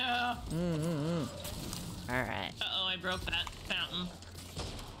 Yeah. Alright. Uh-oh, I broke that fountain.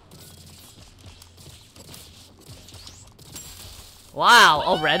 Wow,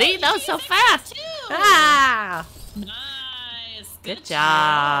 already? That was so fast! Too. Ah! Nice. Good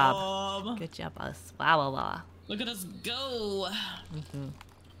job. Good job, us. Wow. Look at us go.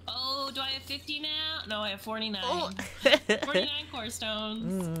 Oh, do I have 50 now? No, I have 49. Oh. 49 core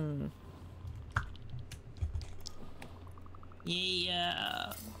stones.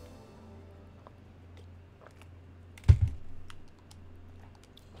 Yeah.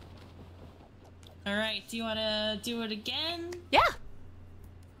 All right, do you want to do it again? Yeah.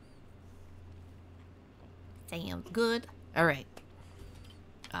 Sounds good. All right.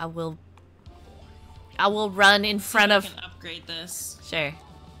 I will run in front of. I can upgrade this. Sure.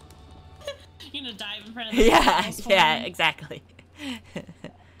 You're gonna dive in front of the yeah, exactly.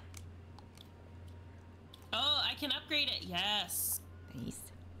 Oh, I can upgrade it. Yes. Nice.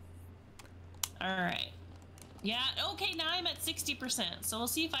 All right. Yeah. Okay. Now I'm at 60%. So we'll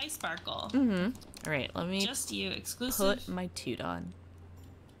see if I sparkle. All right. Let me just you exclusive. put my toot on.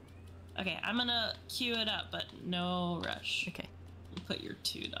 Okay, I'm gonna queue it up, but no rush. Okay. Put your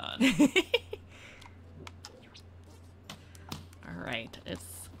toot on. All right.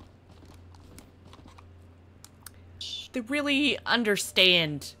 They really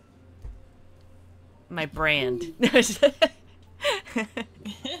understand my brand.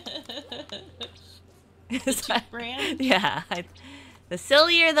 The brand? Yeah. The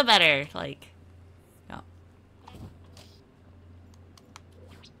sillier, the better. Like, no.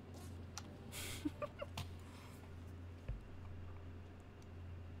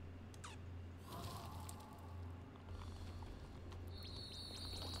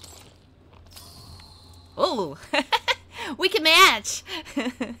 Oh, we can match.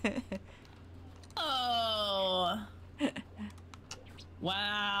 Oh.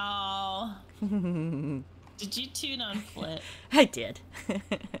 Wow. Did you tune on Flip? I did.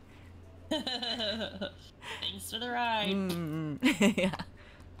 Thanks for the ride. Yeah.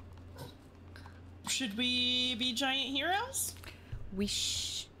 Should we be giant heroes? Well,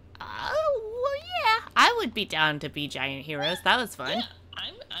 yeah. I would be down to be giant heroes. That was fun. Yeah,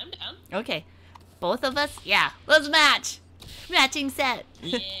 I'm down. Okay. Both of us? Yeah. Let's match. Matching set.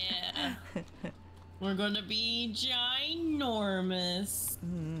 Yeah. We're gonna be ginormous.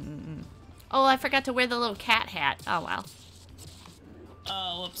 Oh, I forgot to wear the little cat hat. Oh, well.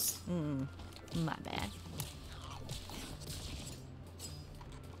 Oh, whoops. My bad.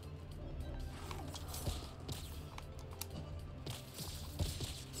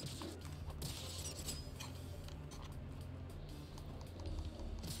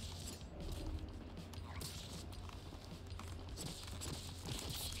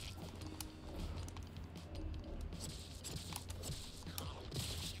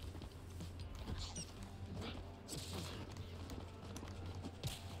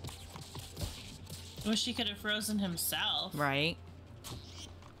 Wish he could have frozen himself. Right.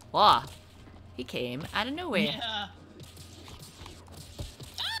 Whoa. He came out of nowhere. Yeah. Ah!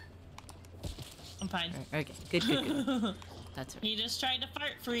 I'm fine. Okay, good, good, good. That's right. He just tried to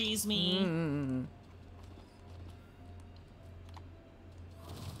fart freeze me.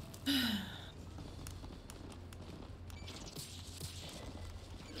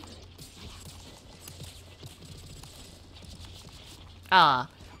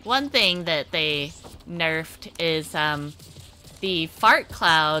 One thing that they nerfed is the fart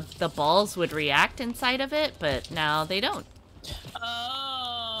cloud, the balls would react inside of it, but now they don't.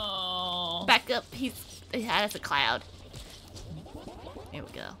 Oh. Back up, that's a cloud. There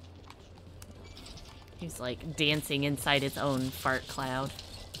we go. He's like dancing inside his own fart cloud.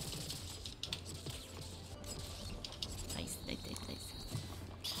 Nice, nice, nice, nice.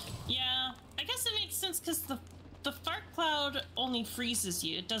 Yeah, I guess it makes sense because the fart cloud only freezes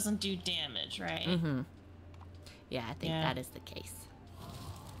you. It doesn't do damage, right? Yeah, I think that is the case.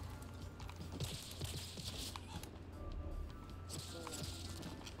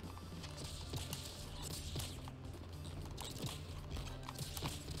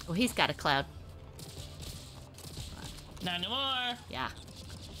 Oh, he's got a cloud. Not anymore. Yeah.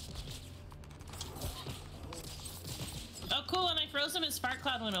 Oh, cool. When I froze him, his spark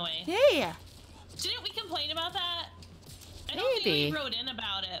cloud went away. Yeah. Didn't we complain about that? I don't Maybe. think we wrote in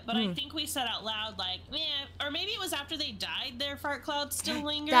about it, but I think we said out loud, like, man, or maybe it was after they died, their fart cloud still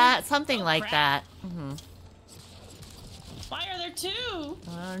lingered. Something like crap. that. Why are there two?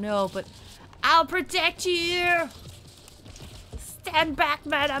 I don't know, but I'll protect you. Stand back,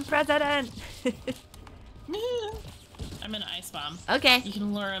 Madam President. I'm an ice bomb. Okay. You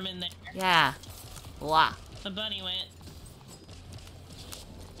can lure him in there. Yeah. Blah. The bunny went.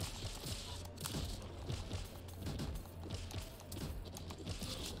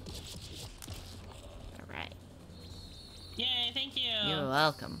 Alright. Yay, thank you. You're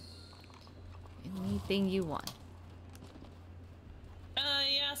welcome. Anything you want.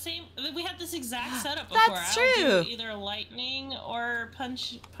 Yeah, same. We had this exact setup before. That's I'll true. do either lightning or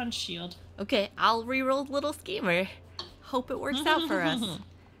punch shield. Okay, I'll reroll Little Schemer. Hope it works out for us.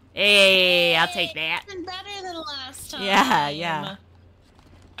 Hey, I'll take that. It's been better than last time. Yeah, yeah.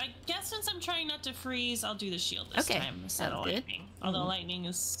 I guess since I'm trying not to freeze, I'll do the shield this time instead of sounds good. lightning. Although lightning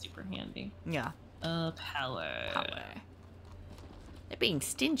is super handy. Yeah. Power. They're being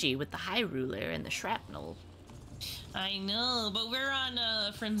stingy with the High Ruler and the Shrapnel. I know, but we're on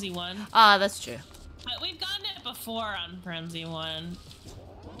Frenzy 1. Ah, that's true. But we've gotten it before on Frenzy 1.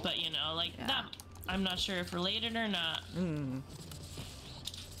 But, you know, like, that, I'm not sure if related or not.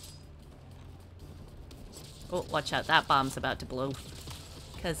 Oh, watch out. That bomb's about to blow.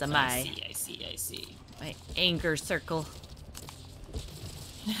 Because of my... I see. My anger circle.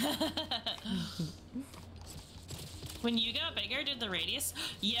 When you got bigger, did the radius?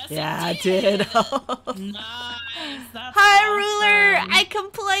 Yes, yeah, it did. I did. Nice. That's High awesome. ruler! I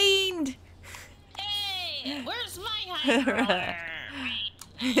complained! Hey, where's my high ruler?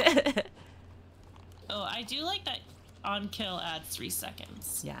 Oh, I do like that on kill adds 3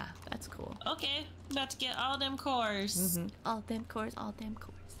 seconds. Yeah, that's cool. Okay, about to get all them cores. All them cores, all them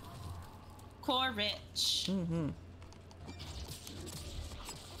cores. Core rich.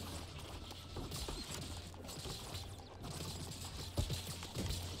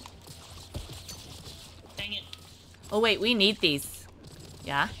 Dang it. Oh wait, we need these.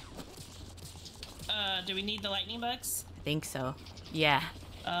 Yeah? Do we need the lightning bugs? I think so. Yeah.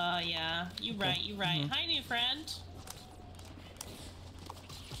 Yeah. You right. Hi, new friend.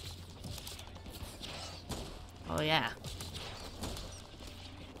 Oh yeah.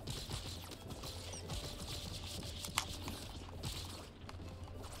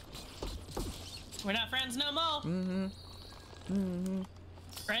 We're not friends no more.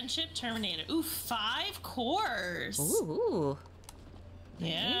 Friendship terminated. Ooh, 5 cores. Ooh.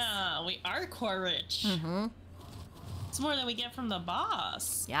 Yeah, we are core rich. It's more than we get from the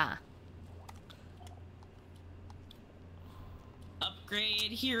boss. Yeah.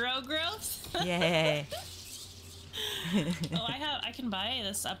 Upgrade hero growth. Yay. Oh, I can buy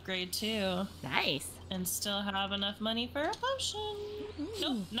this upgrade too. Nice. And still have enough money for a potion.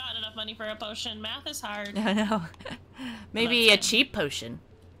 Nope, not enough money for a potion. Math is hard. I know. Maybe a cheap potion.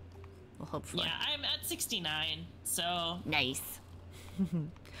 We'll hope for. Yeah, I'm at 69, so... Nice.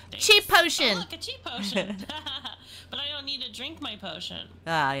 Thanks. Cheap potion! Oh, look, a cheap potion! But I don't need to drink my potion.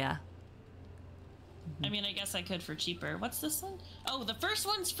 Ah, yeah. I mean, I guess I could for cheaper. What's this one? Oh, the first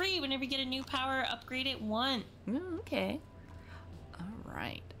one's free whenever you get a new power, upgrade it once. Okay.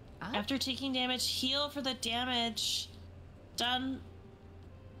 Alright. After taking damage, heal for the damage done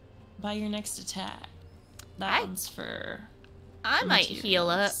by your next attack. That one's for... I might heal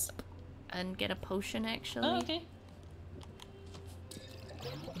up and get a potion, actually. Oh, okay.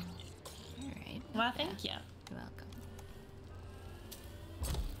 Alright. Well, thank you. You're welcome.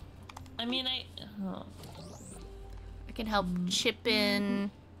 I mean, I can help chip in.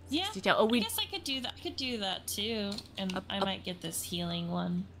 Yeah. Oh, I guess I could do that. I could do that too, and I might get this healing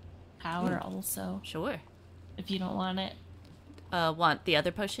one power also. Sure. If you don't want it. Want the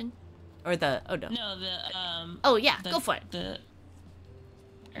other potion, or the? Oh no. No, the Oh yeah, go for it.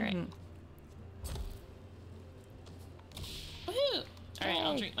 All right. Woohoo! All right,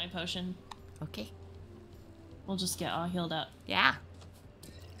 I'll drink my potion. Okay. We'll just get all healed up. Yeah.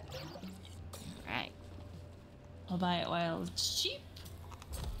 Alright. I'll buy it while it's cheap.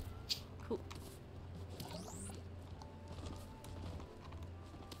 Cool.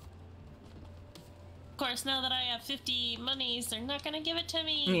 Of course, now that I have 50 monies, they're not gonna give it to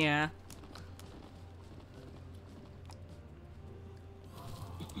me. Yeah.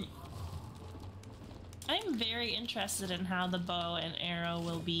 I'm very interested in how the bow and arrow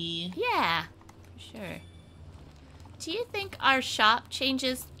will be. Yeah, for sure. Do you think our shop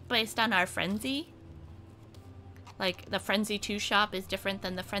changes based on our Frenzy? Like, the Frenzy 2 shop is different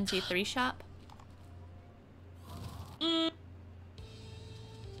than the Frenzy 3 shop?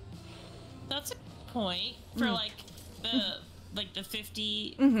 That's a point for like the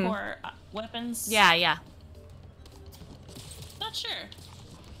 50 core weapons. Yeah, yeah. Not sure.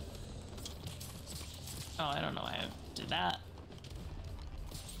 Oh, I don't know why I did that.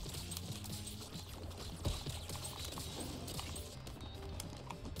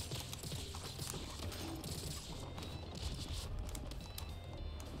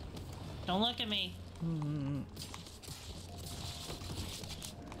 Don't look at me.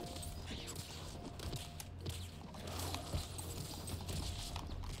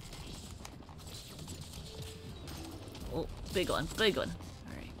 Oh, big one, big one.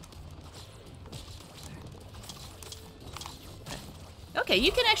 Okay,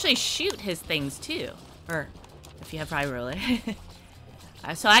 you can actually shoot his things too. Or, if you have high roller.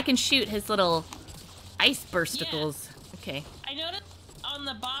 So I can shoot his little ice bursticles. Yeah. Okay. I noticed on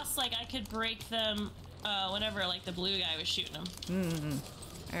the boss, like, I could break them whenever, like, the blue guy was shooting them.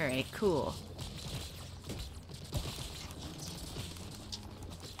 Alright, cool.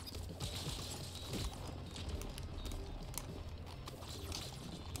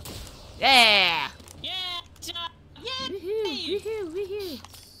 Yeah! Yeah!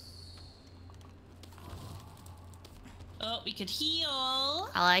 we could heal.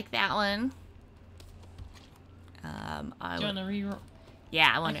 I like that one. Do you want to reroll?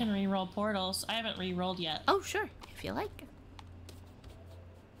 Yeah, I can reroll portals. I haven't rerolled yet. Oh, sure. If you like.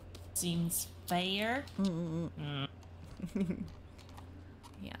 Seems fair.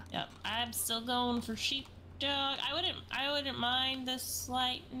 Yeah. Yep. I'm still going for sheepdog. I wouldn't mind this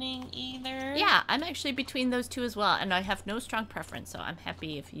lightning either. Yeah, I'm actually between those two as well, and I have no strong preference, so I'm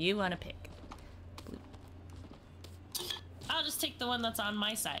happy if you want to pick. I'll just take the one that's on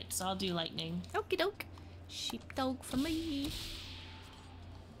my side, so I'll do lightning. Okie doke. Sheepdog for me.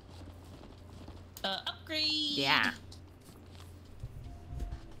 Upgrade. Yeah.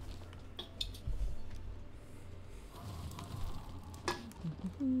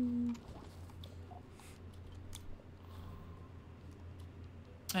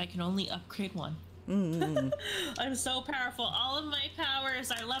 I can only upgrade one. I'm so powerful. All of my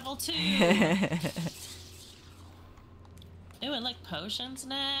powers are level 2. Ooh, and like potions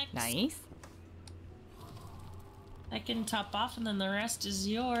next. Nice. I can top off and then the rest is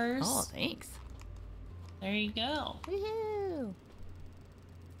yours. Oh, thanks. There you go. Woohoo!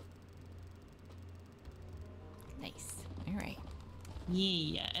 Nice. All right.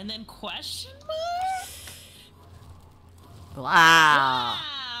 Yeah, and then question mark? Wow. Wow.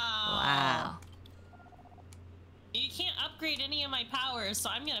 Wow. You can't upgrade any of my powers, so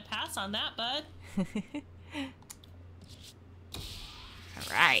I'm gonna pass on that, bud.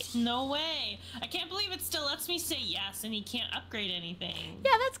 All right. No way. I can't believe it still lets me say yes and he can't upgrade anything.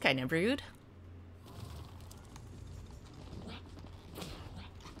 Yeah, that's kind of rude.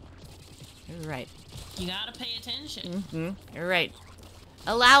 All right. You gotta pay attention. All right.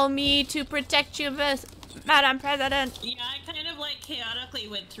 Allow me to protect you, Madam President. Yeah, I kind of like chaotically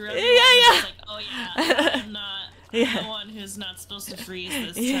went through Yeah, everyone. yeah. It's like, oh yeah, I'm not Yeah. the one who's not supposed to freeze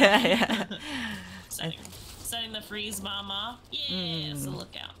this time. Yeah, yeah. setting the freeze bomb off. Yeah, so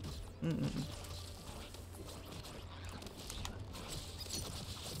look out.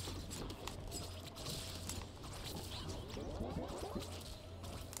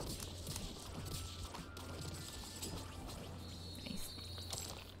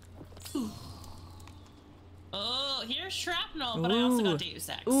 Oh, here's shrapnel, but I also got Deus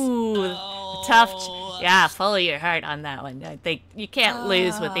Ex. Ooh, Oh. tough. Yeah, follow your heart on that one. I think you can't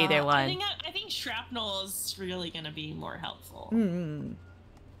lose with either one. I think shrapnel is really going to be more helpful.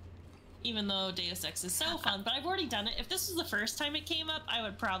 Even though Deus Ex is so fun, but I've already done it. If this was the first time it came up, I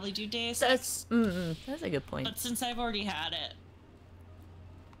would probably do Deus Ex. That's a good point. But since I've already had it,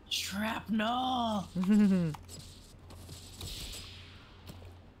 shrapnel.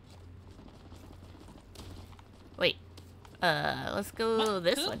 Wait, let's go What?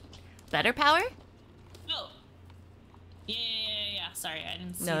 this Who? one. Better power? Oh. Yeah. Sorry, I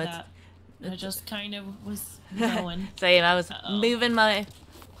didn't see No, that. I just kind of was going. Same, I was Uh-oh. moving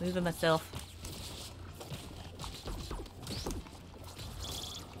myself.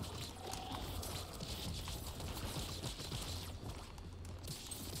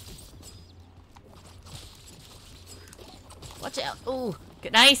 Watch out. Ooh,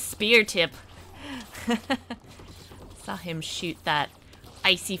 good, nice spear tip. Saw him shoot that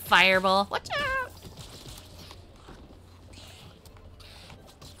icy fireball. Watch out.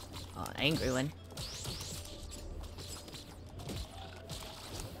 Oh, an angry one.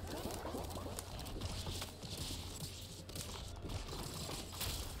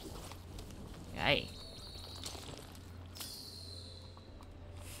 Yay.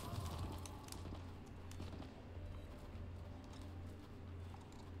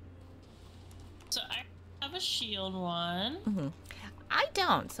 So I have a shield one. I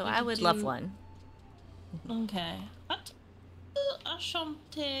don't, so We I could would love do- one. Okay. What?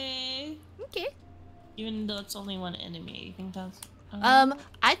 Ashante. Okay. Even though it's only one enemy, you think that's...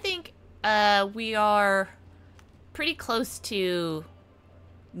 I think we are pretty close to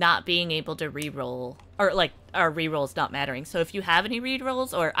not being able to reroll, or like our rerolls not mattering. So if you have any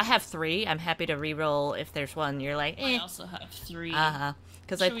rerolls, or I have 3, I'm happy to reroll if there's one you're like, I eh. also have 3.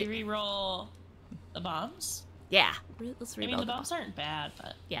 Because Should we reroll the bombs? yeah, let's reroll. I mean, the bombs aren't bad,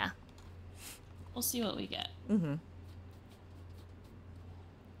 but Yeah. we'll see what we get.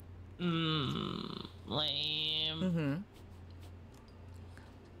 Lame.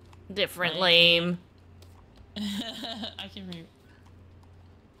 Different lame. I can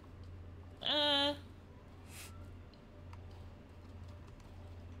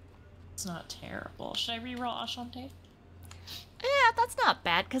it's not terrible. Should I reroll Ashante? Yeah, that's not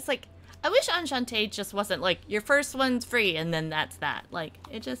bad, because, like, I wish Enchante just wasn't, like, your first one's free, and then that's that. Like,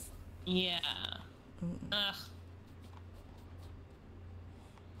 it just... Yeah. Ugh.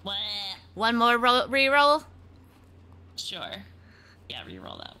 What? One more reroll? Sure. Yeah,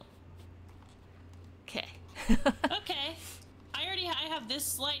 reroll that one. Okay. Okay. I have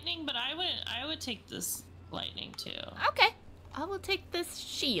this lightning, but I would take this lightning too. Okay. I will take this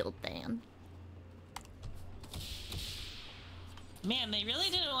shield then. Man, they really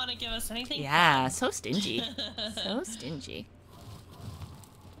didn't want to give us anything. Yeah, so stingy. So stingy.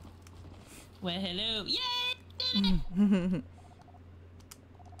 Well, hello. Yay!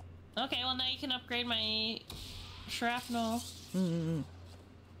 Okay, well now you can upgrade my shrapnel.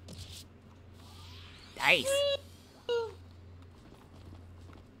 Nice. Woo!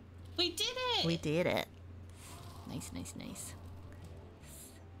 We did it! We did it. Nice, nice, nice.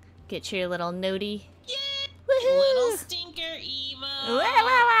 Get your little notey. Yay! Woohoo! Little stinker Eva! Wah,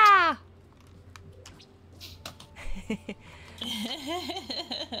 wah, wah.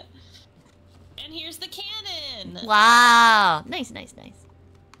 And here's the cannon! Wow. Nice, nice, nice.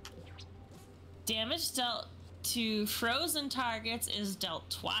 Damage dealt to frozen targets is dealt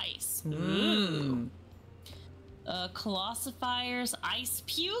twice. Ooh. Colossifier's ice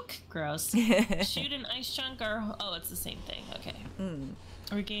puke? Gross. Shoot an ice chunk or... Oh, it's the same thing. Okay.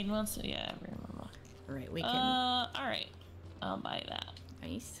 Regain one, so yeah, I remember. Right, we can... alright. I'll buy that.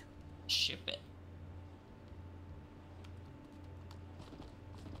 Nice. Ship it.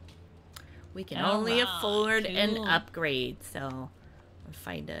 We can only Alright, afford an cool. upgrade, so I'm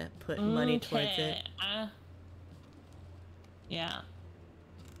fine to put money towards it. Yeah.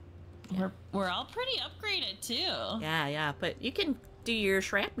 We're all pretty upgraded too. Yeah, yeah, but you can do your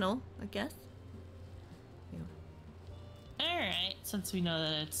shrapnel, I guess. Alright, since we know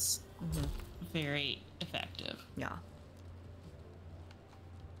that it's very effective. Yeah.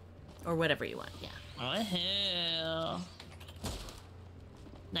 Or whatever you want, yeah. Woohoo.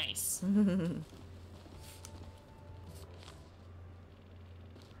 Nice.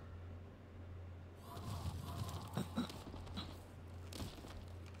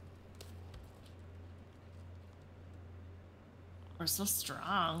 We're so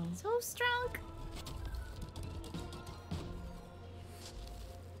strong. So strong.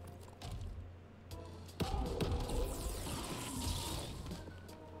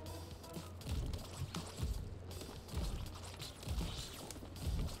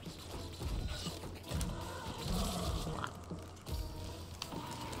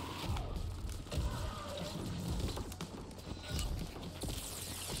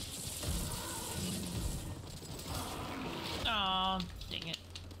 Oh, dang it.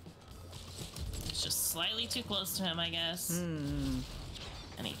 It's just slightly too close to him, I guess. And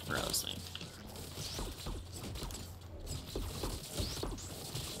he throws me.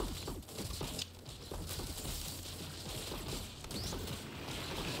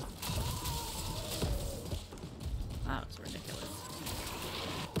 That was ridiculous.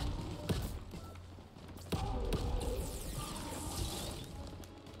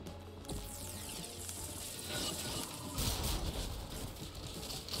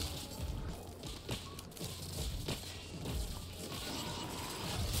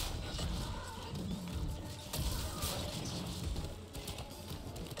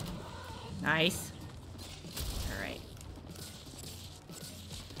 Nice. Alright.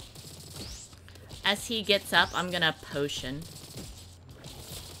 As he gets up, I'm gonna potion.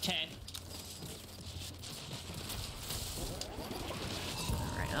 Okay.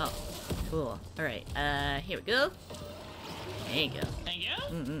 Alright, oh. Cool. Alright, here we go. There you go. Thank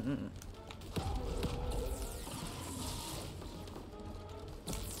you.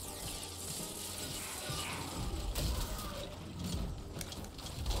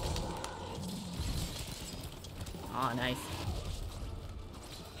 Oh, nice.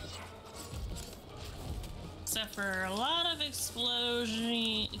 Except for a lot of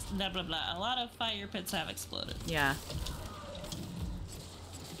explosion, blah blah blah. A lot of fire pits have exploded. Yeah.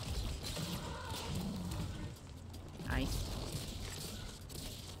 Nice.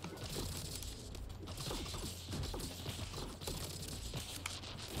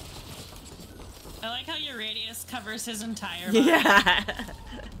 I like how your radius covers his entire body. Yeah.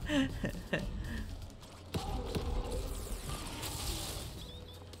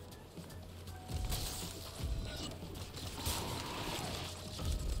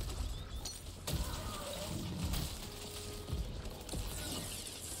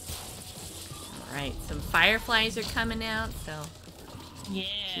 Alright, some fireflies are coming out, so Yeah.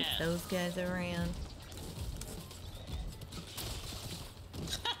 keep those guys around.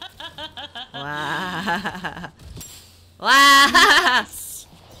 Wow. Wow.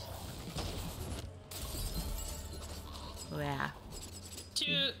 Wow.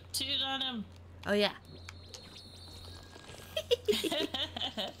 Toot on him. Oh, yeah.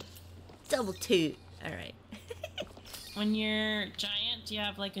 Double toot. Alright. When you're giant, do you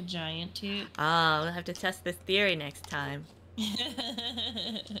have like a giant toot? Oh, we'll have to test this theory next time.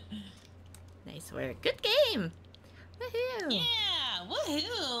 Nice work. Good game. Woohoo. Yeah,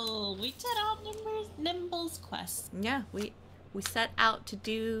 woohoo! We did all Nimble's quest. Yeah, we set out to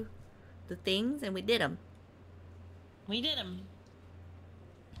do the things and we did them. We did them.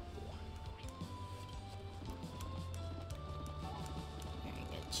 I'm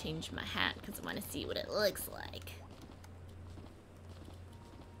gonna change my hat because I want to see what it looks like.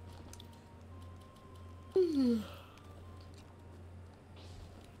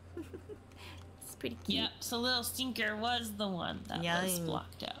 It's pretty cute. Yep, so Little Stinker was the one that was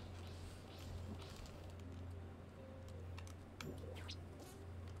blocked out.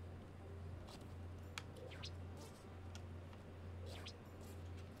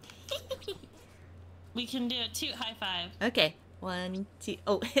 We can do a toot high five. Okay. 1, 2.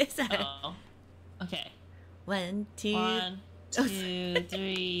 Oh, sorry. Oh. Okay. 1, 2. 1, 2,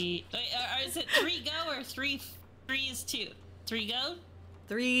 3. Wait, is it 3 go or 3 is 2? 3 go?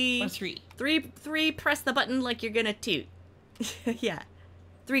 3. Or 3? 3 press the button like you're gonna toot. Yeah.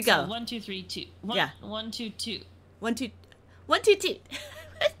 3 go. So 1, 2, 3, 2. Yeah. 1, 2, 2. 1, 2. 1, 2, toot.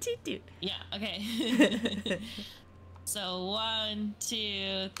 1, 2, toot. Yeah, okay. So 1,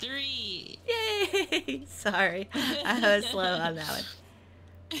 2, 3. Yay! Sorry. I was slow on that one.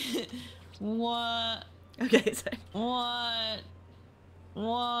 1. Okay, sorry.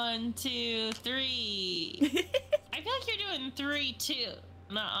 1, 2, 3. I feel like you're doing 3, 2,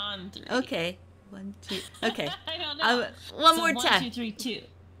 not on 3. Okay. 1, 2. Okay. I don't know. One more time. 1, 2, 3, 2.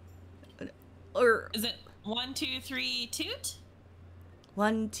 Or is it 1, 2, 3, toot?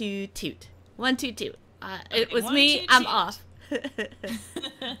 1, 2, toot. 1, 2, toot. Okay, it was 1, me. 2, I'm toot. off.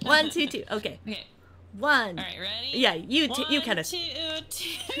 1, 2, 2. Okay. Okay. 1. All right, ready? Yeah, you kind of. 1, 2, 2.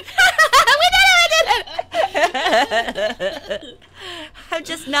 I'm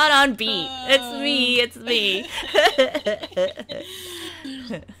just not on beat. It's me.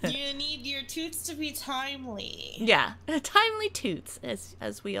 You need your toots to be timely. Yeah, timely toots,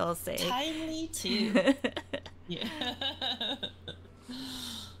 as we all say. Timely toot. Yeah.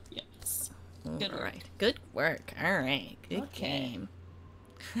 Yes. Good work. Right. Good work. All right. Good game.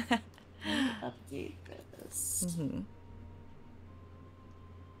 Update this. Mm-hmm.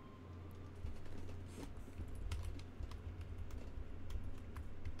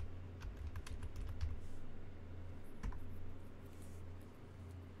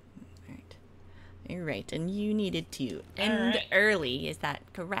 You're right, and you needed to end early, is that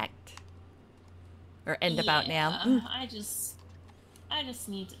correct? Or end about now? I just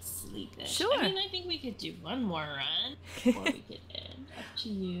need to sleep it. Sure. I mean, I think we could do one more run before we could end. Up to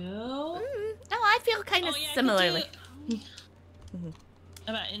you. No, I feel kind of similarly.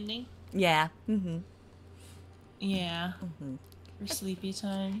 About ending? Yeah. Mm-hmm. Yeah. For sleepy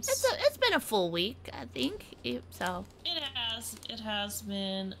times. It's been a full week, I think. So. It has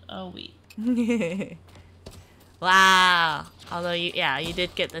been a week. Wow. Although you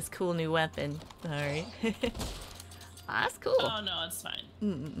did get this cool new weapon. All right. That's cool. Oh no, it's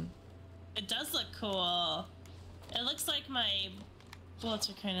fine. It does look cool. It looks like my bullets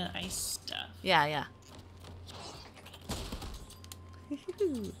are kind of ice stuff. Yeah.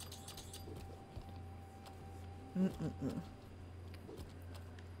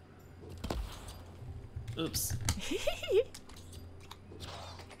 Oops.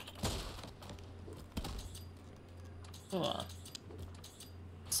 Cool.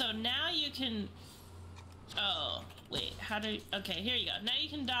 So now you can... Oh, wait. Okay, here you go. Now you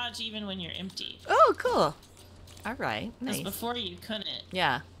can dodge even when you're empty. Oh, cool. All right. Nice. Because before you couldn't.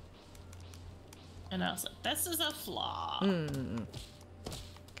 Yeah. And I was like, this is a flaw.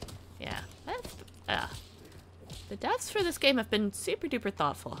 Yeah. The devs for this game have been super duper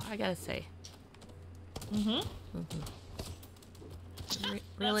thoughtful, I gotta say. Really?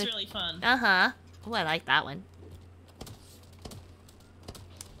 That's really fun. Oh, I like that one.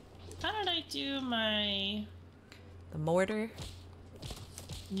 How did I do my... The mortar?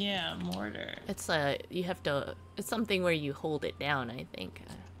 Yeah, mortar. It's you have to... It's something where you hold it down, I think.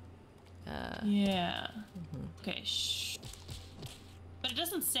 Yeah. Okay, shh. But it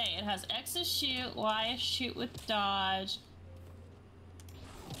doesn't say. It has X is shoot, Y is shoot with dodge,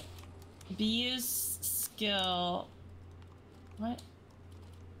 B is skill. What?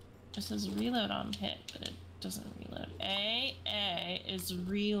 It says reload on hit, but it doesn't reload. A is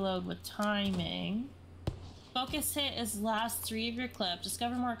reload with timing. Focus hit is last 3 of your clip.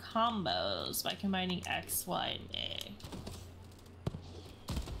 Discover more combos by combining X, Y, and A.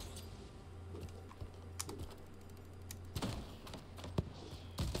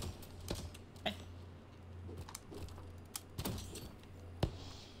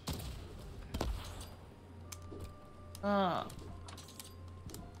 Oh.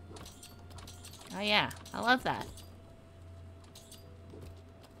 Oh yeah, I love that.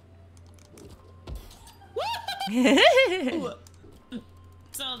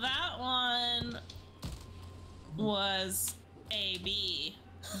 So that one was AB.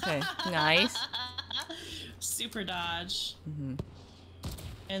 Okay, nice. Super dodge. Mm-hmm.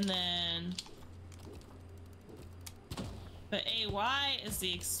 And then the AY is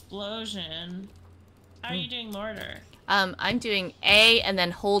the explosion. How are you doing mortar? I'm doing A and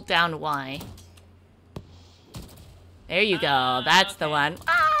then hold down Y. There you go. That's the okay. one.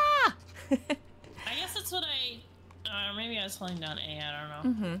 Ah! I guess that's what maybe I was holding down A, I don't know.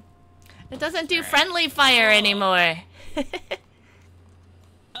 Mm-hmm. It doesn't do friendly fire anymore.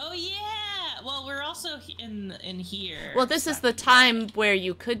 Oh yeah! Well, we're also in here. Well, this is the time where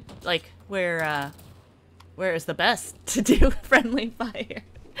you could, like, where is the best to do friendly fire.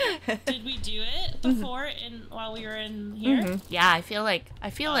 Did we do it before while we were in here? Mm-hmm. Yeah, I feel like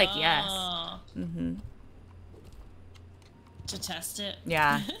yes. Mm-hmm. To test it.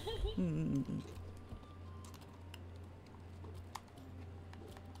 Yeah. Mm-hmm.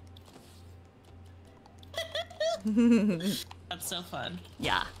 That's so fun.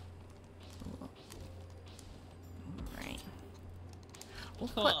 Yeah. All right.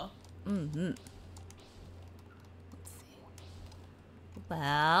 Cool. Mm-hmm. Let's see.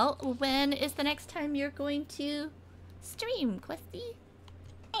 Well, when is the next time you're going to stream, Questy?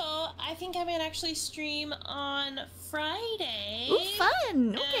 Oh, I think I might actually stream on Friday. Ooh,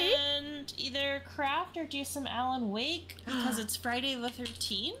 fun! Okay. And either craft or do some Alan Wake because it's Friday the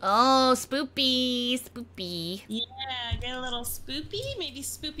 13th. Oh, spoopy, spoopy. Yeah, get a little spoopy. Maybe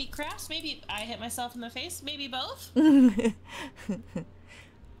spoopy crafts. Maybe I hit myself in the face. Maybe both. And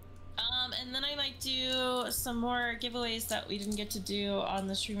then I might do some more giveaways that we didn't get to do on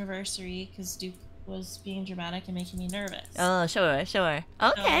the Streamiversary because Duke was being dramatic and making me nervous. Oh, sure, sure.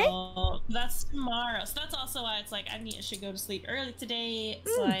 Okay. So that's tomorrow. So that's also why it's like I should go to sleep early today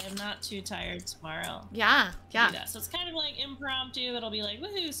so I am not too tired tomorrow. Yeah, yeah. So it's kind of like impromptu. It'll be like,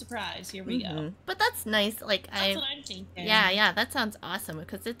 woohoo, surprise, here we go. But that's nice. Like that's what I'm thinking. Yeah, that sounds awesome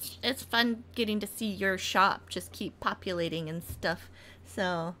because it's fun getting to see your shop just keep populating and stuff.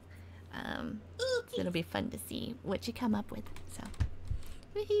 So, it'll be fun to see what you come up with. So.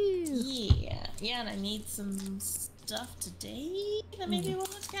 Woohoo! Yeah, and I need some stuff today that maybe we'll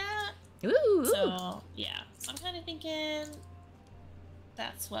look at. Ooh! So, yeah. So I'm kind of thinking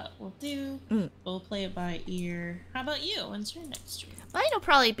that's what we'll do. We'll play it by ear. How about you? When's your next stream? Mine will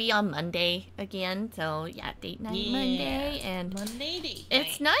probably be on Monday again. So, yeah, date night Monday. And Monday date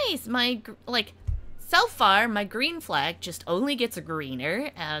it's night. nice. So far, my green flag just only gets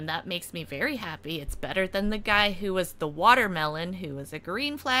greener, and that makes me very happy. It's better than the guy who was the watermelon, who was a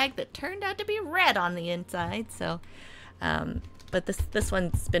green flag that turned out to be red on the inside. So, but this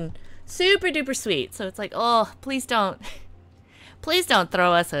one's been super duper sweet. So it's like, oh, please don't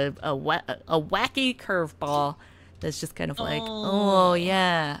throw us a wacky curveball that's just kind of like, oh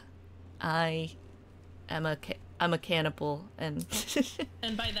yeah, I'm a cannibal, and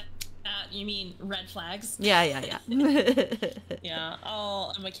and by that. You mean red flags? Yeah. Yeah.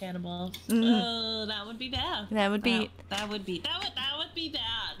 Oh, I'm a cannibal. Oh, that would be bad. That would be bad. That would be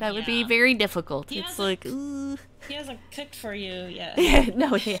That would be very difficult. It's like, ooh. He hasn't cooked for you yet.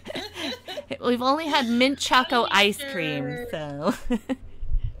 No, yeah. We've only had mint choco ice cream, so.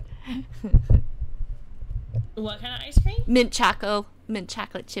 What kind of ice cream? Mint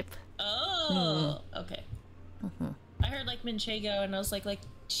chocolate chip. Oh, okay. I heard like manchego, and I was like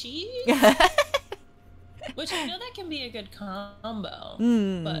cheese, which I know that can be a good combo,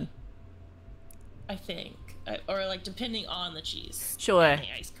 but I think, or like depending on the cheese, sure, and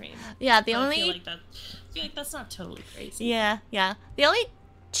the ice cream. Yeah, I feel like that's not totally crazy. Yeah. The only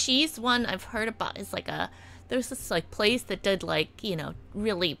cheese one I've heard about is there's this like place that did like, you know,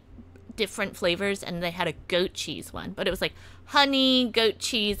 really different flavors, and they had a goat cheese one, but it was like honey, goat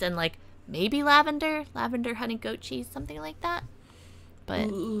cheese, and like maybe lavender honey goat cheese, something like that.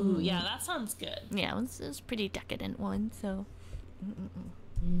 But ooh, yeah, that sounds good. Yeah, it was a pretty decadent one, so.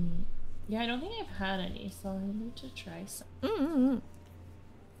 Yeah, I don't think I've had any, so I need to try some.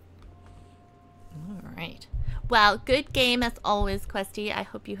 All right. Well, good game as always, Questy. I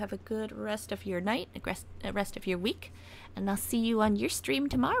hope you have a good rest of your night, a rest of your week, and I'll see you on your stream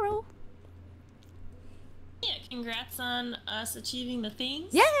tomorrow. Yeah, congrats on us achieving the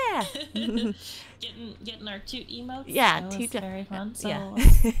things. Yeah. getting our toot emotes. Yeah, that was very fun. So yeah.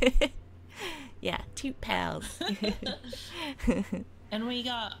 Yeah, toot pals. And we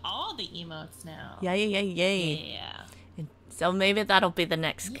got all the emotes now. Yeah. Yeah. And So maybe that'll be the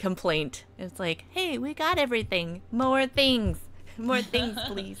next complaint. It's like, hey, we got everything. More things. More things,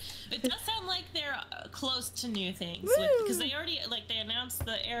 please. It does sound like they're close to new things. Because they already, like, they announced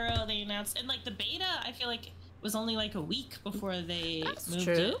the Arrow, they announced, and, like, the beta, I feel like, was only, like, a week before they moved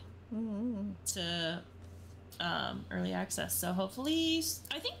it to early access. So hopefully,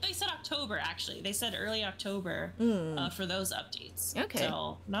 I think they said October, actually. They said early October for those updates. Okay.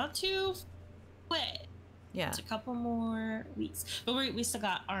 So, not too quick. Yeah. It's a couple more weeks. But we still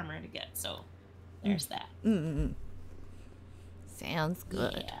got armor to get, so there's that. Sounds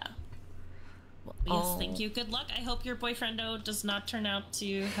good. Yeah. Well, yes, thank you. Good luck. I hope your boyfriendo does not turn out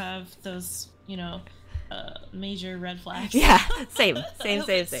to have those, you know, major red flags. Yeah, same. Smooth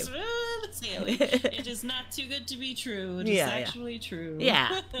sailing. It is not too good to be true. It is actually true.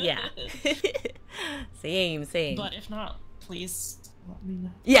 Yeah. Same. But if not, please let me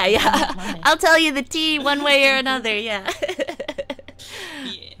know. Yeah. I'll tell you the tea one way or another, yeah.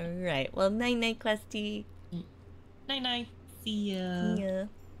 All right. Well, night-night, Questy. Night-night. See ya.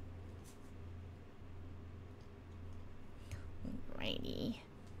 Alrighty.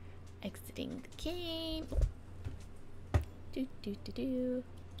 Exiting the game. Save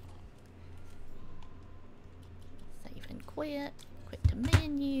and quit. Quit to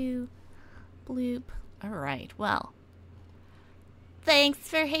menu. Bloop. Alright, well. Thanks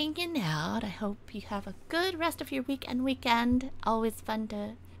for hanging out. I hope you have a good rest of your week and weekend. Always fun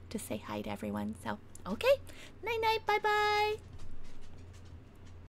to say hi to everyone. So, okay. Night-night. Bye-bye.